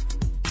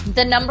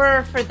the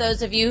number for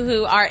those of you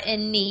who are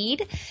in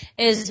need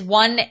is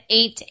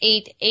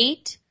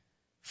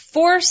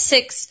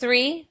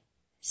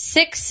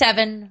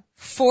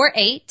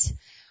 1-888-463-6748.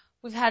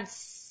 We've had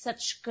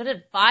such good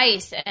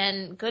advice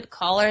and good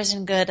callers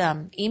and good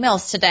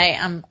emails today.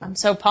 I'm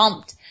so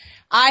pumped.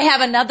 I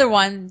have another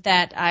one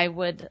that I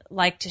would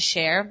like to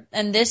share,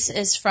 and this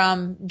is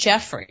from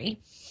Jeffrey.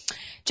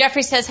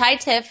 Jeffrey says, "Hi,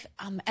 Tiff.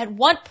 At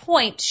what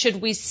point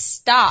should we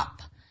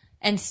stop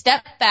and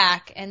step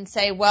back and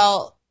say,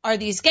 well, are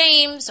these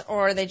games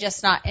or are they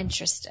just not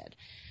interested?"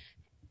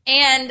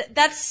 And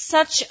that's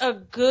such a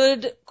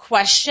good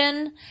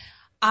question.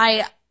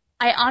 I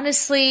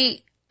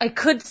honestly, I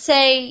could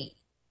say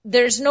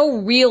there's no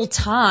real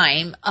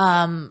time.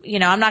 I'm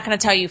not going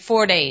to tell you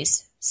 4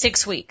 days,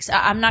 6 weeks.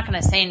 I'm not going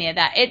to say any of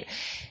that.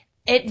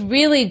 It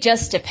really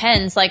just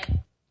depends. Like,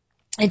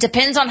 it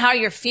depends on how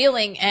you're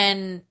feeling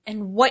and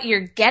what you're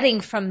getting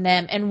from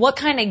them and what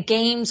kind of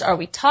games are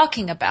we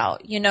talking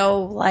about.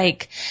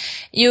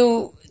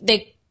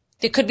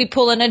 They could be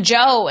pulling a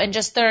Joe and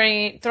just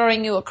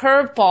throwing you a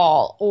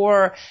curveball,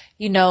 or,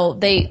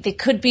 they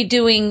could be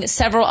doing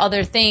several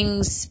other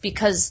things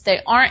because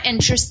they aren't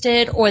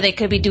interested, or they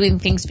could be doing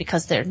things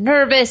because they're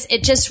nervous.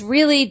 It just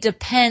really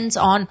depends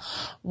on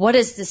what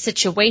is the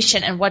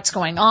situation and what's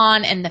going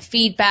on and the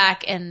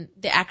feedback and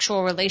the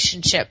actual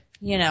relationship,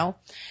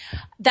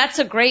 That's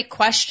a great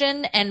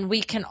question, and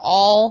we can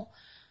all,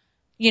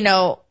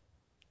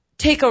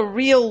 take a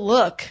real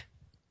look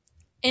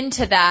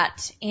into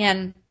that.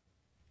 And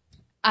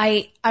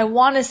I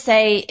want to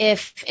say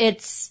if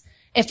it's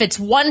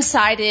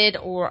one-sided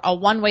or a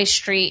one-way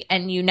street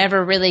and you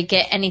never really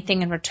get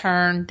anything in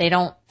return, they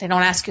don't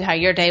ask you how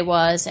your day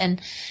was, and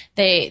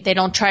they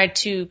don't try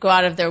to go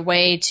out of their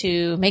way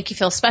to make you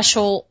feel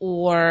special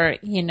or,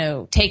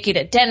 take you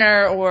to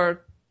dinner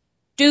or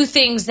do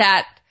things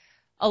that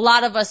a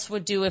lot of us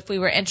would do if we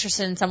were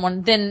interested in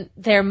someone, then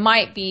there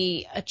might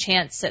be a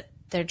chance that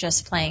they're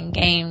just playing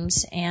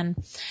games. And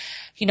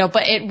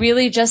but it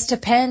really just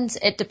depends.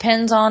 It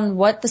depends on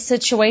what the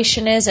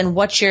situation is and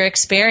what you're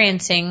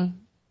experiencing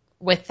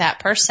with that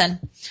person.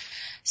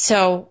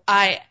 So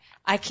I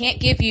can't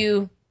give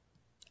you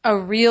a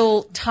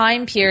real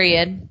time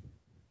period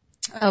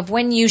of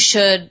when you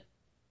should,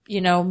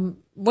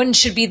 when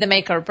should be the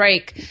make or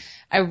break.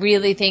 I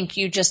really think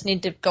you just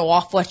need to go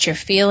off what you're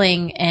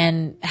feeling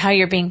and how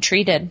you're being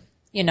treated,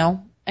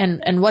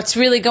 and what's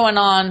really going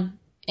on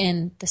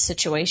in the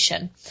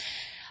situation.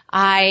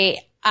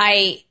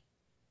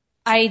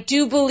 I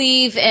do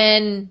believe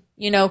in,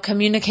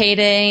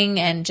 communicating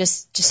and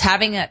just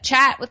having a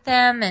chat with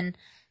them, and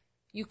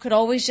you could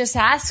always just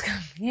ask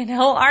them,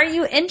 are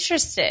you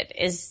interested?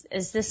 Is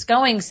this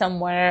going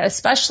somewhere?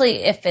 Especially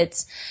if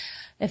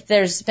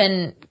there's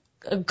been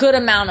a good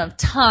amount of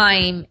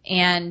time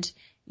and,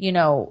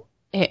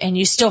 and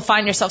you still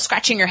find yourself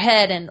scratching your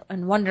head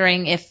and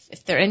wondering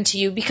if they're into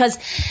you, because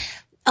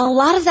a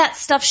lot of that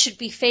stuff should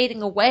be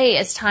fading away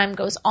as time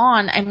goes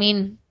on. I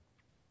mean,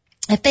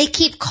 if they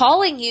keep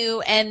calling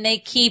you and they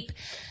keep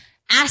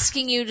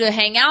asking you to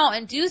hang out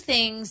and do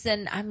things,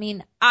 then,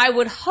 I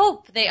would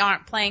hope they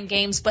aren't playing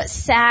games, but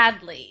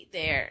sadly,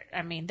 there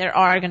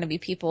are going to be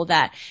people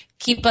that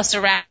keep us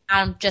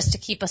around just to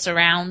keep us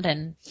around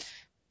and,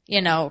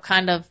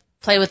 kind of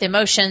play with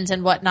emotions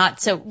and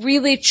whatnot. So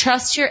really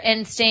trust your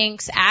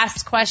instincts,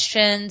 ask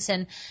questions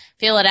and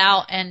feel it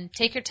out and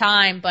take your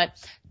time, but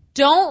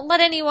don't let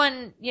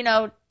anyone,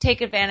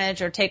 take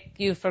advantage or take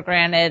you for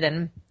granted.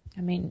 And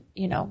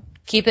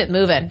keep it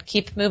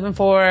moving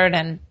forward,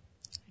 and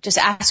just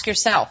ask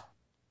yourself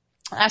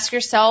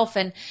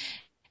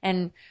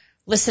and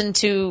listen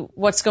to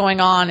what's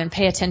going on and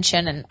pay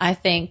attention. And I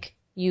think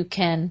you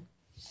can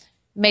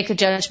make a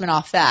judgment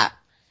off that.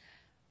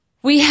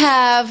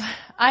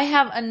 I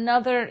have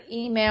another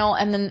email,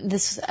 and then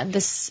this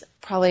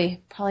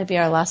probably be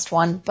our last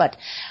one, but,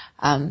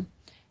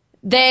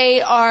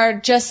 they are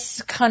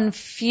just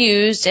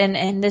confused,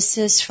 and this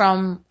is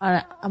from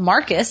a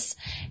Marcus,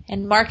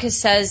 and Marcus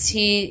says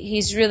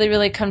he's really,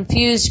 really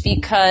confused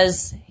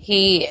because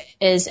he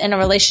is in a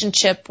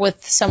relationship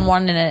with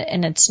someone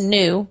and it's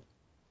new,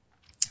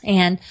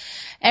 and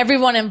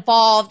everyone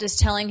involved is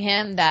telling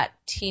him that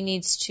he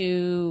needs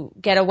to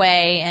get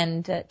away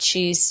and that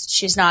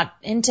she's not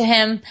into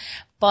him,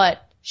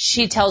 but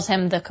she tells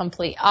him the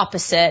complete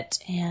opposite,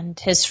 and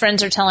his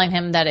friends are telling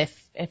him that if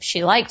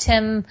she liked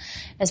him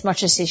as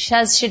much as she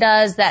says she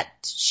does, that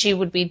she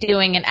would be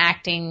doing and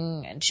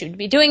acting, and she would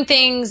be doing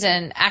things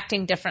and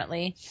acting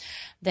differently.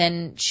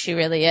 than she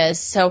really is.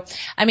 So,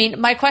 I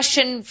mean, my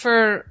question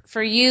for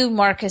you,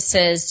 Marcus,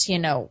 is,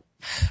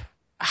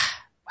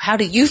 how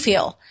do you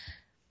feel?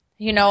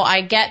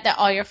 I get that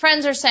all your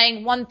friends are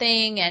saying one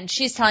thing and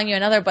she's telling you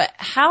another, but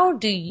how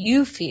do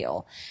you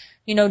feel?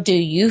 Do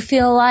you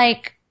feel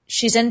like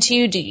she's into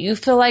you? Do you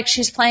feel like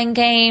she's playing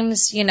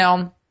games?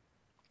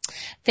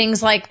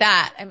 Things like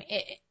that. I mean,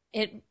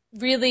 it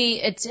really,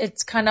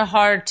 it's kind of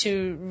hard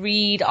to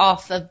read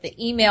off of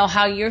the email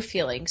how you're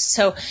feeling.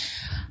 So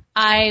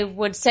I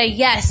would say,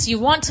 yes, you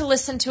want to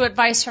listen to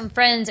advice from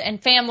friends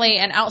and family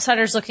and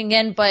outsiders looking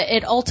in, but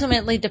it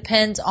ultimately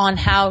depends on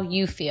how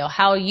you feel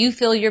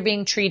you're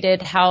being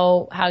treated,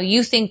 how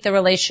you think the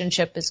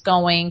relationship is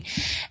going.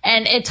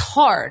 And it's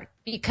hard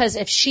because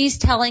if she's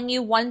telling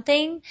you one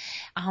thing,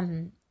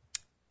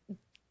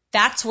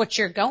 that's what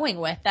you're going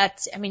with.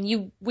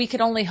 We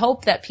could only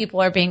hope that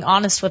people are being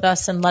honest with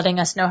us and letting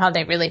us know how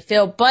they really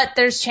feel, but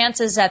there's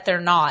chances that they're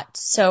not.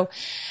 So,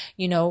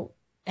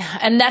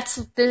 and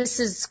this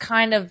has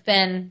kind of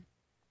been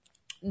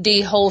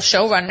the whole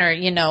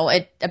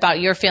showrunner, about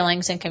your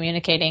feelings and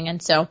communicating.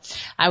 And so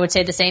I would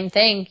say the same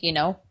thing,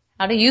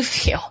 how do you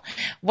feel?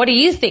 What do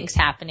you think's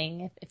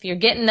happening? If you're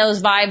getting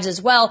those vibes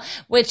as well,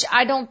 which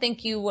I don't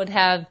think you would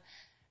have,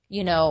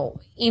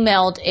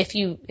 emailed if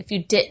you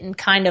didn't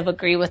kind of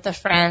agree with the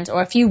friends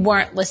or if you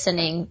weren't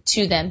listening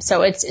to them.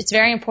 So it's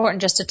very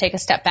important just to take a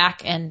step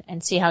back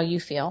and see how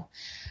you feel.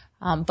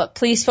 But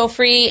please feel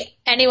free,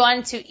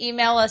 anyone, to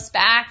email us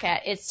back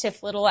at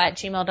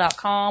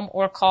itstifflittle@gmail.com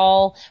or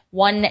call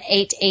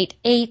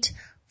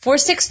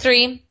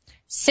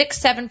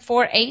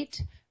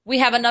 1-888-463-6748. We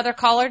have another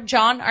caller.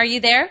 John, are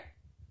you there?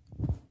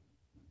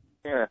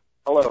 Yeah.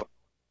 Hello.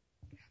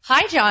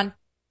 Hi, John.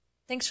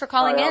 Thanks for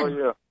calling in. How are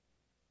you?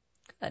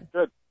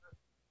 Good.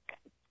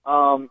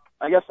 I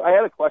guess I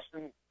had a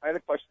question.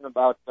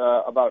 About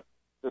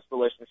this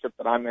relationship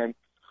that I'm in.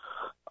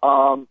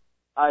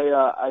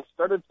 I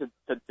started to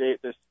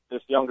date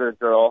this younger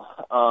girl.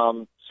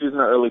 She's in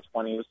her early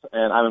 20s,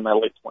 and I'm in my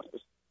late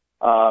 20s.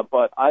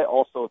 But I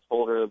also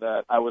told her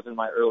that I was in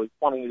my early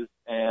 20s,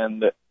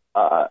 and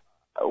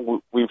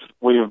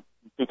we've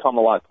become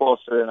a lot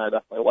closer, and I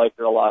definitely like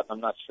her a lot. And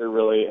I'm not sure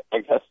really, I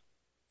guess,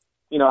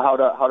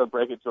 how to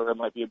break it to her. It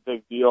might be a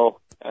big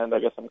deal, and I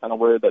guess I'm kind of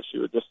worried that she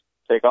would just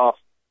take off.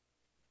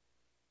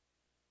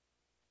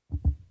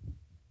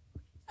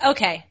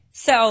 Okay,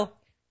 so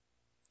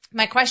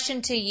my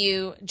question to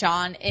you,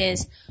 John,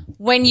 is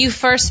when you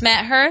first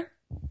met her,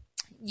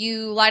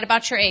 you lied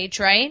about your age,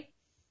 right?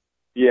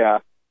 Yeah.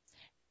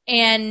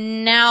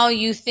 And now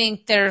you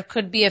think there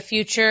could be a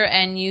future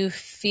and you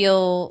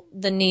feel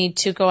the need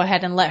to go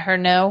ahead and let her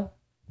know?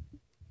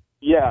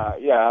 Yeah,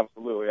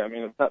 absolutely. I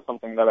mean, it's not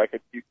something that I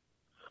could keep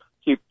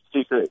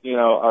secret,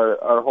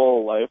 our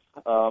whole life.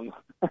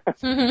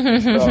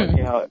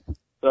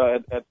 So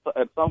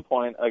at some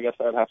point, I guess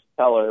I'd have to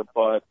tell her,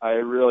 but I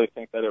really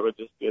think that it would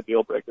just be a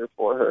deal breaker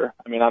for her.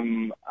 I mean, I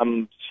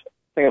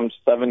think I'm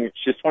 7.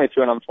 She's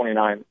 22 and I'm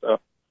 29, so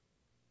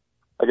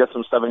I guess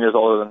I'm 7 years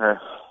older than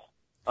her.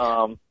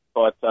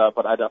 But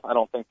I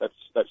don't think that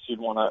she'd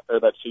want to,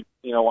 or that she'd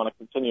want to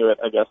continue it.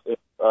 I guess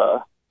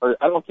or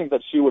I don't think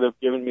that she would have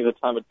given me the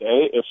time of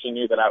day if she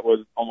knew that I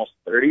was almost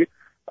 30.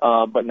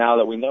 But now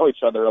that we know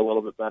each other a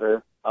little bit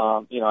better,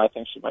 I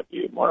think she might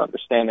be more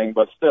understanding.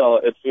 But still,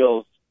 it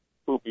feels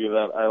poopy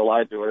that I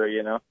lied to her,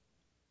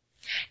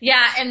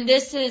 Yeah, and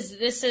this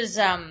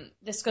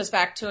goes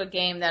back to a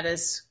game that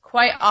is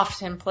quite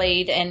often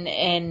played,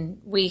 and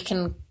we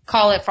can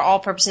call it, for all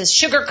purposes,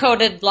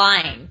 sugar-coated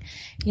lying.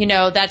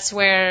 That's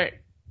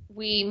where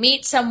we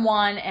meet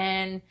someone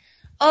and,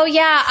 oh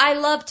yeah, I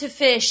love to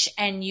fish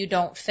and you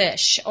don't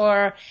fish.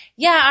 Or,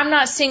 yeah, I'm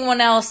not seeing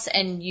one else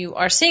and you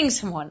are seeing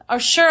someone. Or,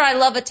 sure, I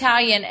love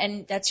Italian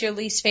and that's your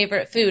least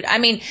favorite food. I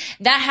mean,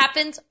 that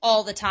happens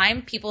all the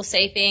time. People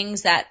say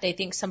things that they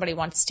think somebody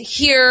wants to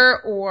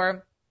hear,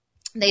 or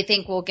they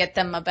think will get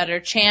them a better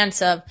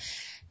chance of,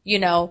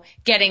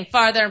 getting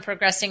farther and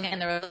progressing in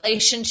the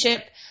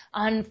relationship.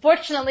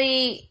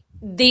 Unfortunately,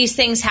 these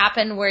things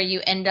happen where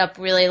you end up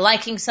really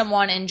liking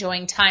someone,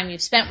 enjoying time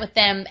you've spent with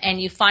them, and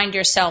you find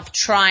yourself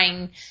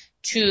trying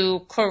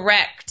to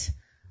correct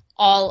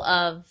all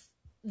of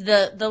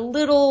the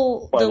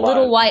little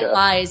white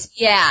lies.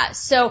 Yeah.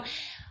 So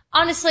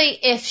honestly,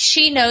 if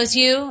she knows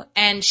you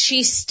and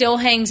she still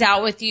hangs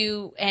out with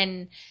you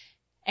and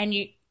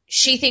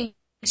she thinks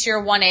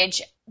you're one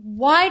age,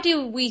 why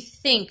do we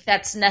think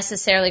that's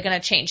necessarily going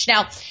to change?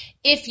 Now,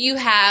 if you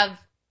have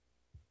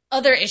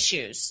other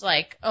issues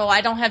like, oh,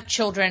 I don't have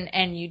children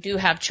and you do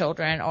have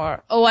children,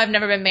 or, oh, I've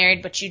never been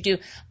married but you do.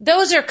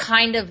 Those are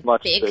kind of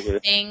much big bigger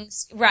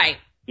things. Right.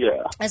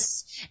 Yeah.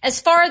 As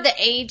far as the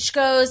age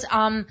goes,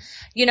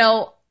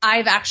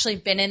 I've actually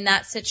been in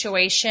that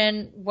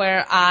situation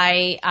where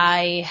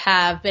I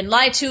have been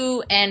lied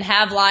to and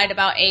have lied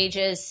about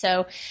ages.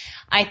 So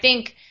I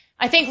think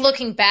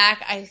looking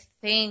back, I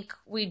think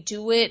we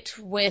do it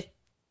with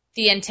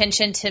the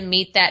intention to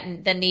meet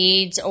the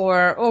needs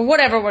or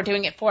whatever we're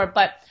doing it for.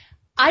 But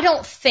I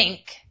don't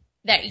think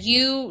that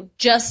you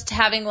just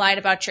having lied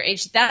about your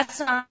age,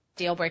 that's not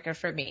deal breaker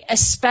for me,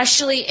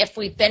 especially if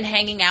we've been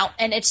hanging out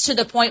and it's to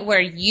the point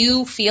where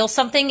you feel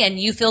something and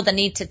you feel the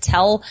need to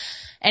tell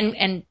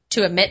and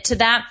to admit to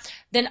that.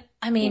 Then,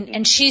 I mean,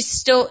 and she's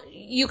still,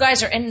 you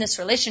guys are in this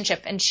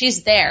relationship and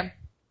she's there.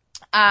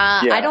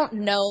 I don't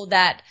know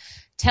that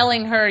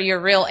telling her your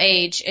real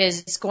age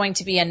is going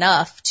to be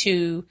enough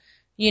to,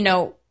 you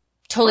know,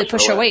 totally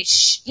push her away.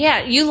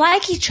 Yeah, you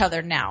like each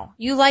other now.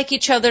 You like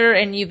each other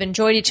and you've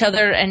enjoyed each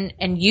other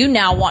and you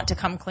now want to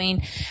come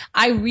clean.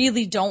 I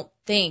really don't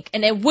think,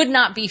 and it would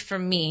not be for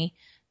me,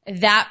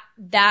 that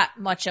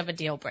much of a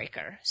deal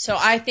breaker. So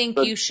I think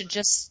you should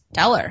just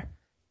tell her.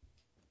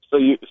 So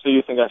you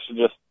think I should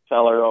just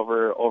tell her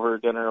over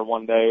dinner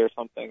one day or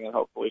something and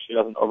hopefully she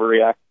doesn't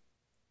overreact?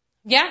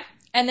 Yeah.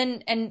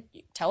 And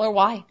tell her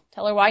why.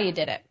 Tell her why you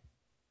did it.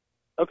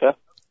 Okay.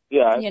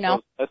 Yeah,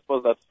 I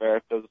suppose that's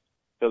fair because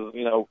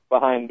you know,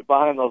 behind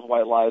those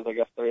white lies, I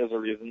guess there is a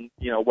reason.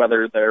 You know,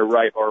 whether they're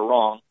right or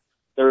wrong,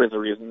 there is a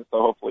reason.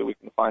 So hopefully we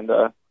can find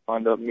a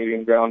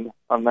medium ground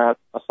on that,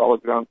 a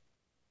solid ground.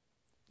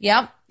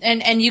 Yep.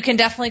 And you can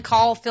definitely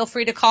feel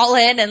free to call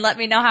in and let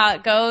me know how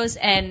it goes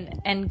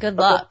and good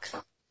luck.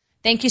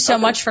 Thank you so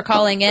much for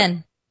calling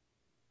in.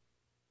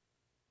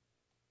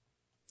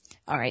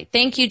 All right.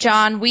 Thank you,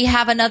 John. We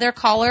have another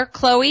caller.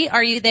 Chloe,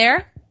 are you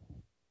there?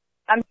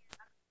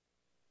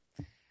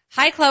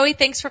 Hi, Chloe.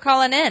 Thanks for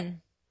calling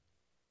in.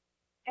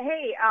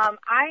 Hey,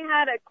 I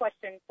had a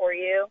question for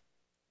you.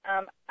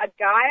 A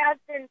guy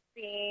I've been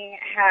seeing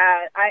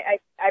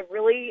I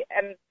really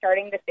am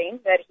starting to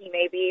think that he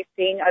may be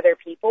seeing other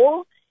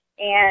people.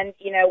 And,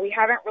 you know, we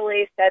haven't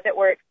really said that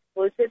we're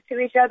exclusive to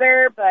each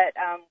other, but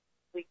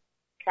we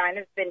kind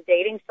of been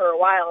dating for a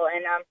while.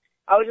 And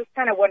I was just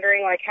kind of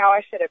wondering, like, how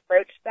I should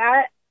approach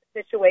that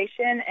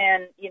situation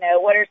and, you know,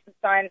 what are some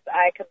signs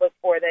I could look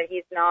for that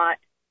he's not,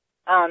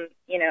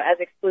 you know, as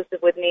exclusive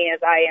with me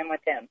as I am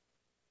with him.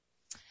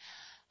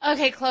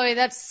 Okay, Chloe,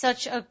 that's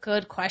such a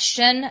good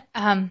question.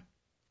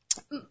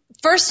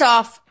 First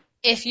off,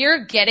 if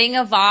you're getting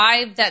a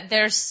vibe that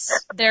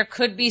there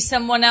could be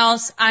someone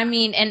else, I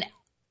mean, in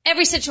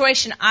every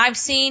situation I've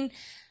seen,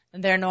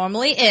 there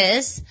normally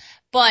is,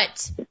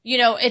 but, you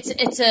know,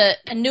 it's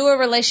a newer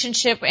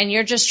relationship and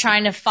you're just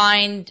trying to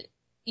find,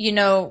 you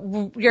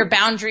know, your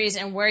boundaries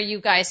and where you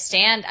guys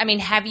stand. I mean,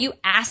 have you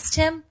asked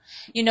him,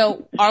 you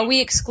know, are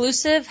we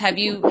exclusive? Have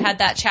you had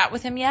that chat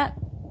with him yet?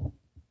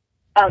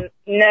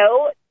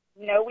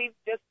 No, we've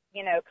just,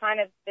 you know,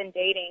 kind of been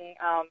dating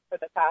for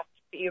the past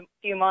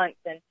few months,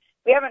 and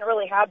we haven't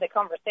really had the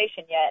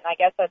conversation yet. And I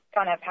guess that's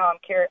kind of how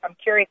I'm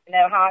curious to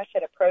know how I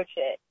should approach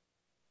it.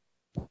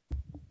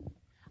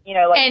 You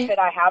know, like, should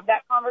I have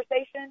that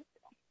conversation?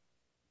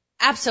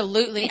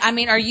 Absolutely. I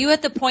mean, are you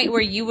at the point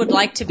where you would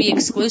like to be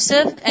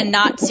exclusive and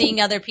not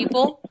seeing other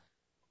people?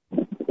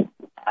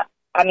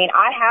 I mean,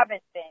 I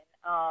haven't been,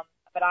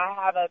 but I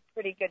have a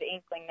pretty good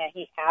inkling that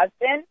he has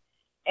been.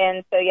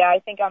 And so, yeah, I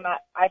think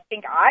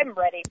I'm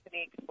ready to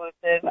be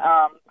exclusive.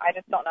 I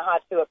just don't know how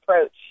to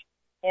approach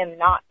him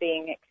not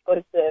being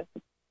exclusive.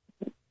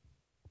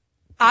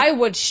 I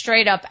would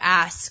straight up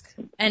ask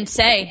and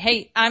say,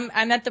 hey, I'm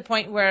at the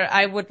point where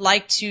I would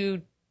like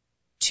to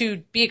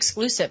be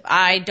exclusive.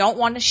 I don't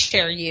want to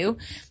share you.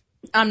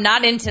 I'm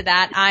not into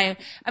that. I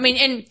mean,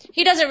 and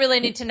he doesn't really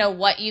need to know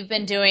what you've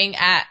been doing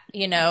at,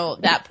 you know,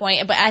 that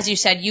point. But as you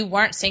said, you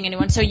weren't seeing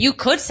anyone. So you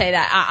could say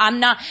that. I'm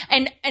not,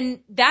 and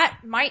that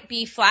might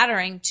be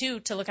flattering too,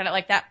 to look at it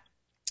like that.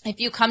 If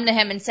you come to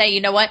him and say,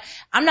 you know what,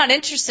 I'm not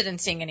interested in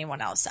seeing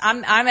anyone else.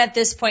 I'm at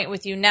this point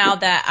with you now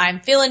that I'm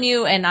feeling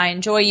you and I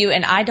enjoy you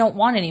and I don't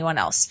want anyone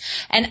else.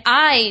 And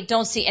I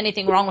don't see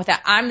anything wrong with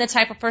that. I'm the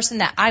type of person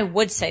that I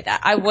would say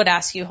that. I would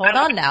ask you, hold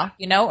on now,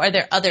 you know, are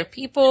there other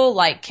people?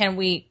 Like, can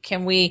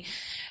we,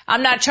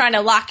 I'm not trying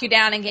to lock you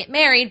down and get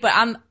married, but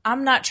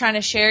I'm not trying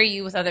to share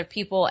you with other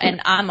people.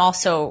 And I'm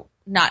also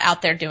not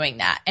out there doing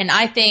that. And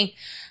I think,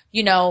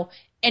 you know,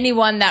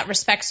 anyone that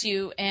respects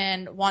you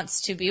and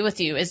wants to be with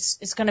you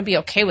is going to be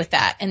okay with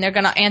that. And they're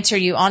going to answer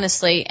you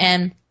honestly.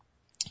 And,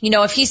 you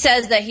know, if he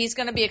says that he's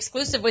going to be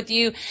exclusive with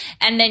you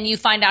and then you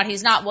find out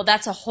he's not, well,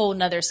 that's a whole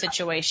nother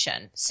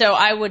situation. So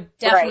I would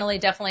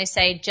definitely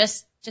say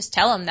just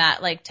tell him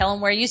that. Like, tell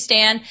him where you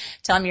stand.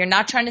 Tell him you're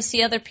not trying to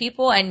see other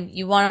people and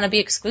you want to be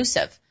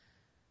exclusive.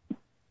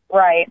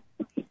 Right.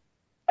 Okay,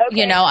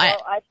 you know,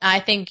 I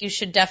think you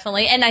should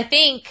definitely, and I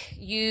think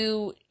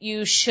you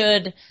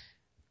should,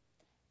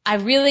 I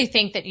really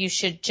think that you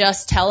should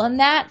just tell him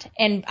that,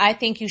 and I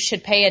think you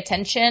should pay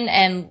attention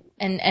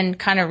and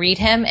kind of read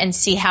him and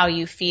see how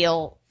you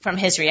feel from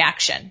his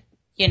reaction,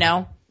 you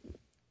know?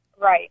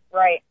 Right.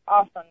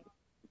 Awesome.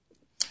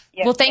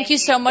 Yes, well, thank you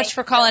so much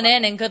for calling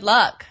in, and good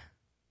luck.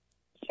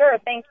 Sure,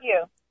 thank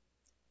you.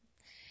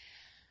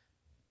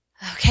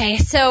 Okay,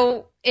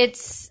 so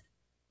it's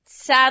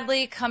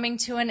sadly coming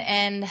to an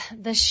end.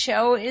 The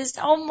show is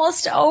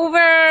almost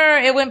over.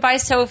 It went by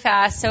so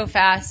fast.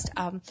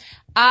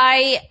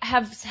 I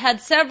have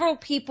had several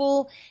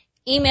people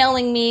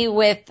emailing me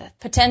with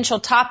potential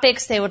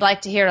topics they would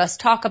like to hear us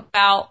talk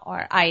about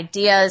or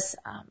ideas.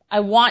 I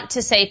want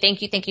to say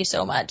thank you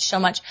so much.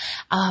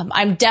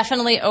 I'm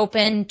definitely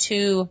open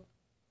to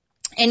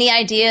any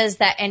ideas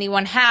that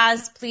anyone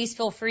has. Please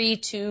feel free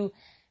to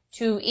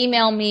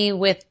email me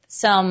with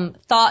some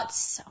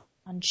thoughts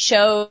on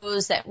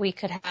shows that we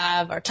could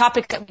have or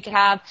topics that we could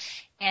have,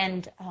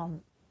 and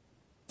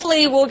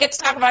hopefully we'll get to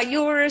talk about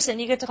yours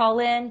and you get to call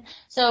in.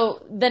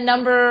 So the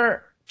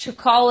number to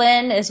call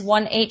in is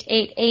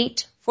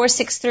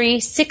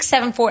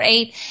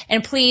 1-888-463-6748.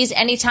 And please,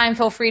 anytime,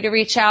 feel free to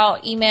reach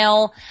out,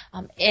 email.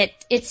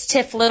 It's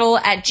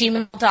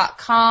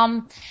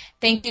tifflittle@gmail.com.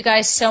 Thank you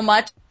guys so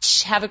much.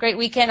 Have a great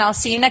weekend. I'll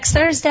see you next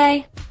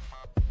Thursday.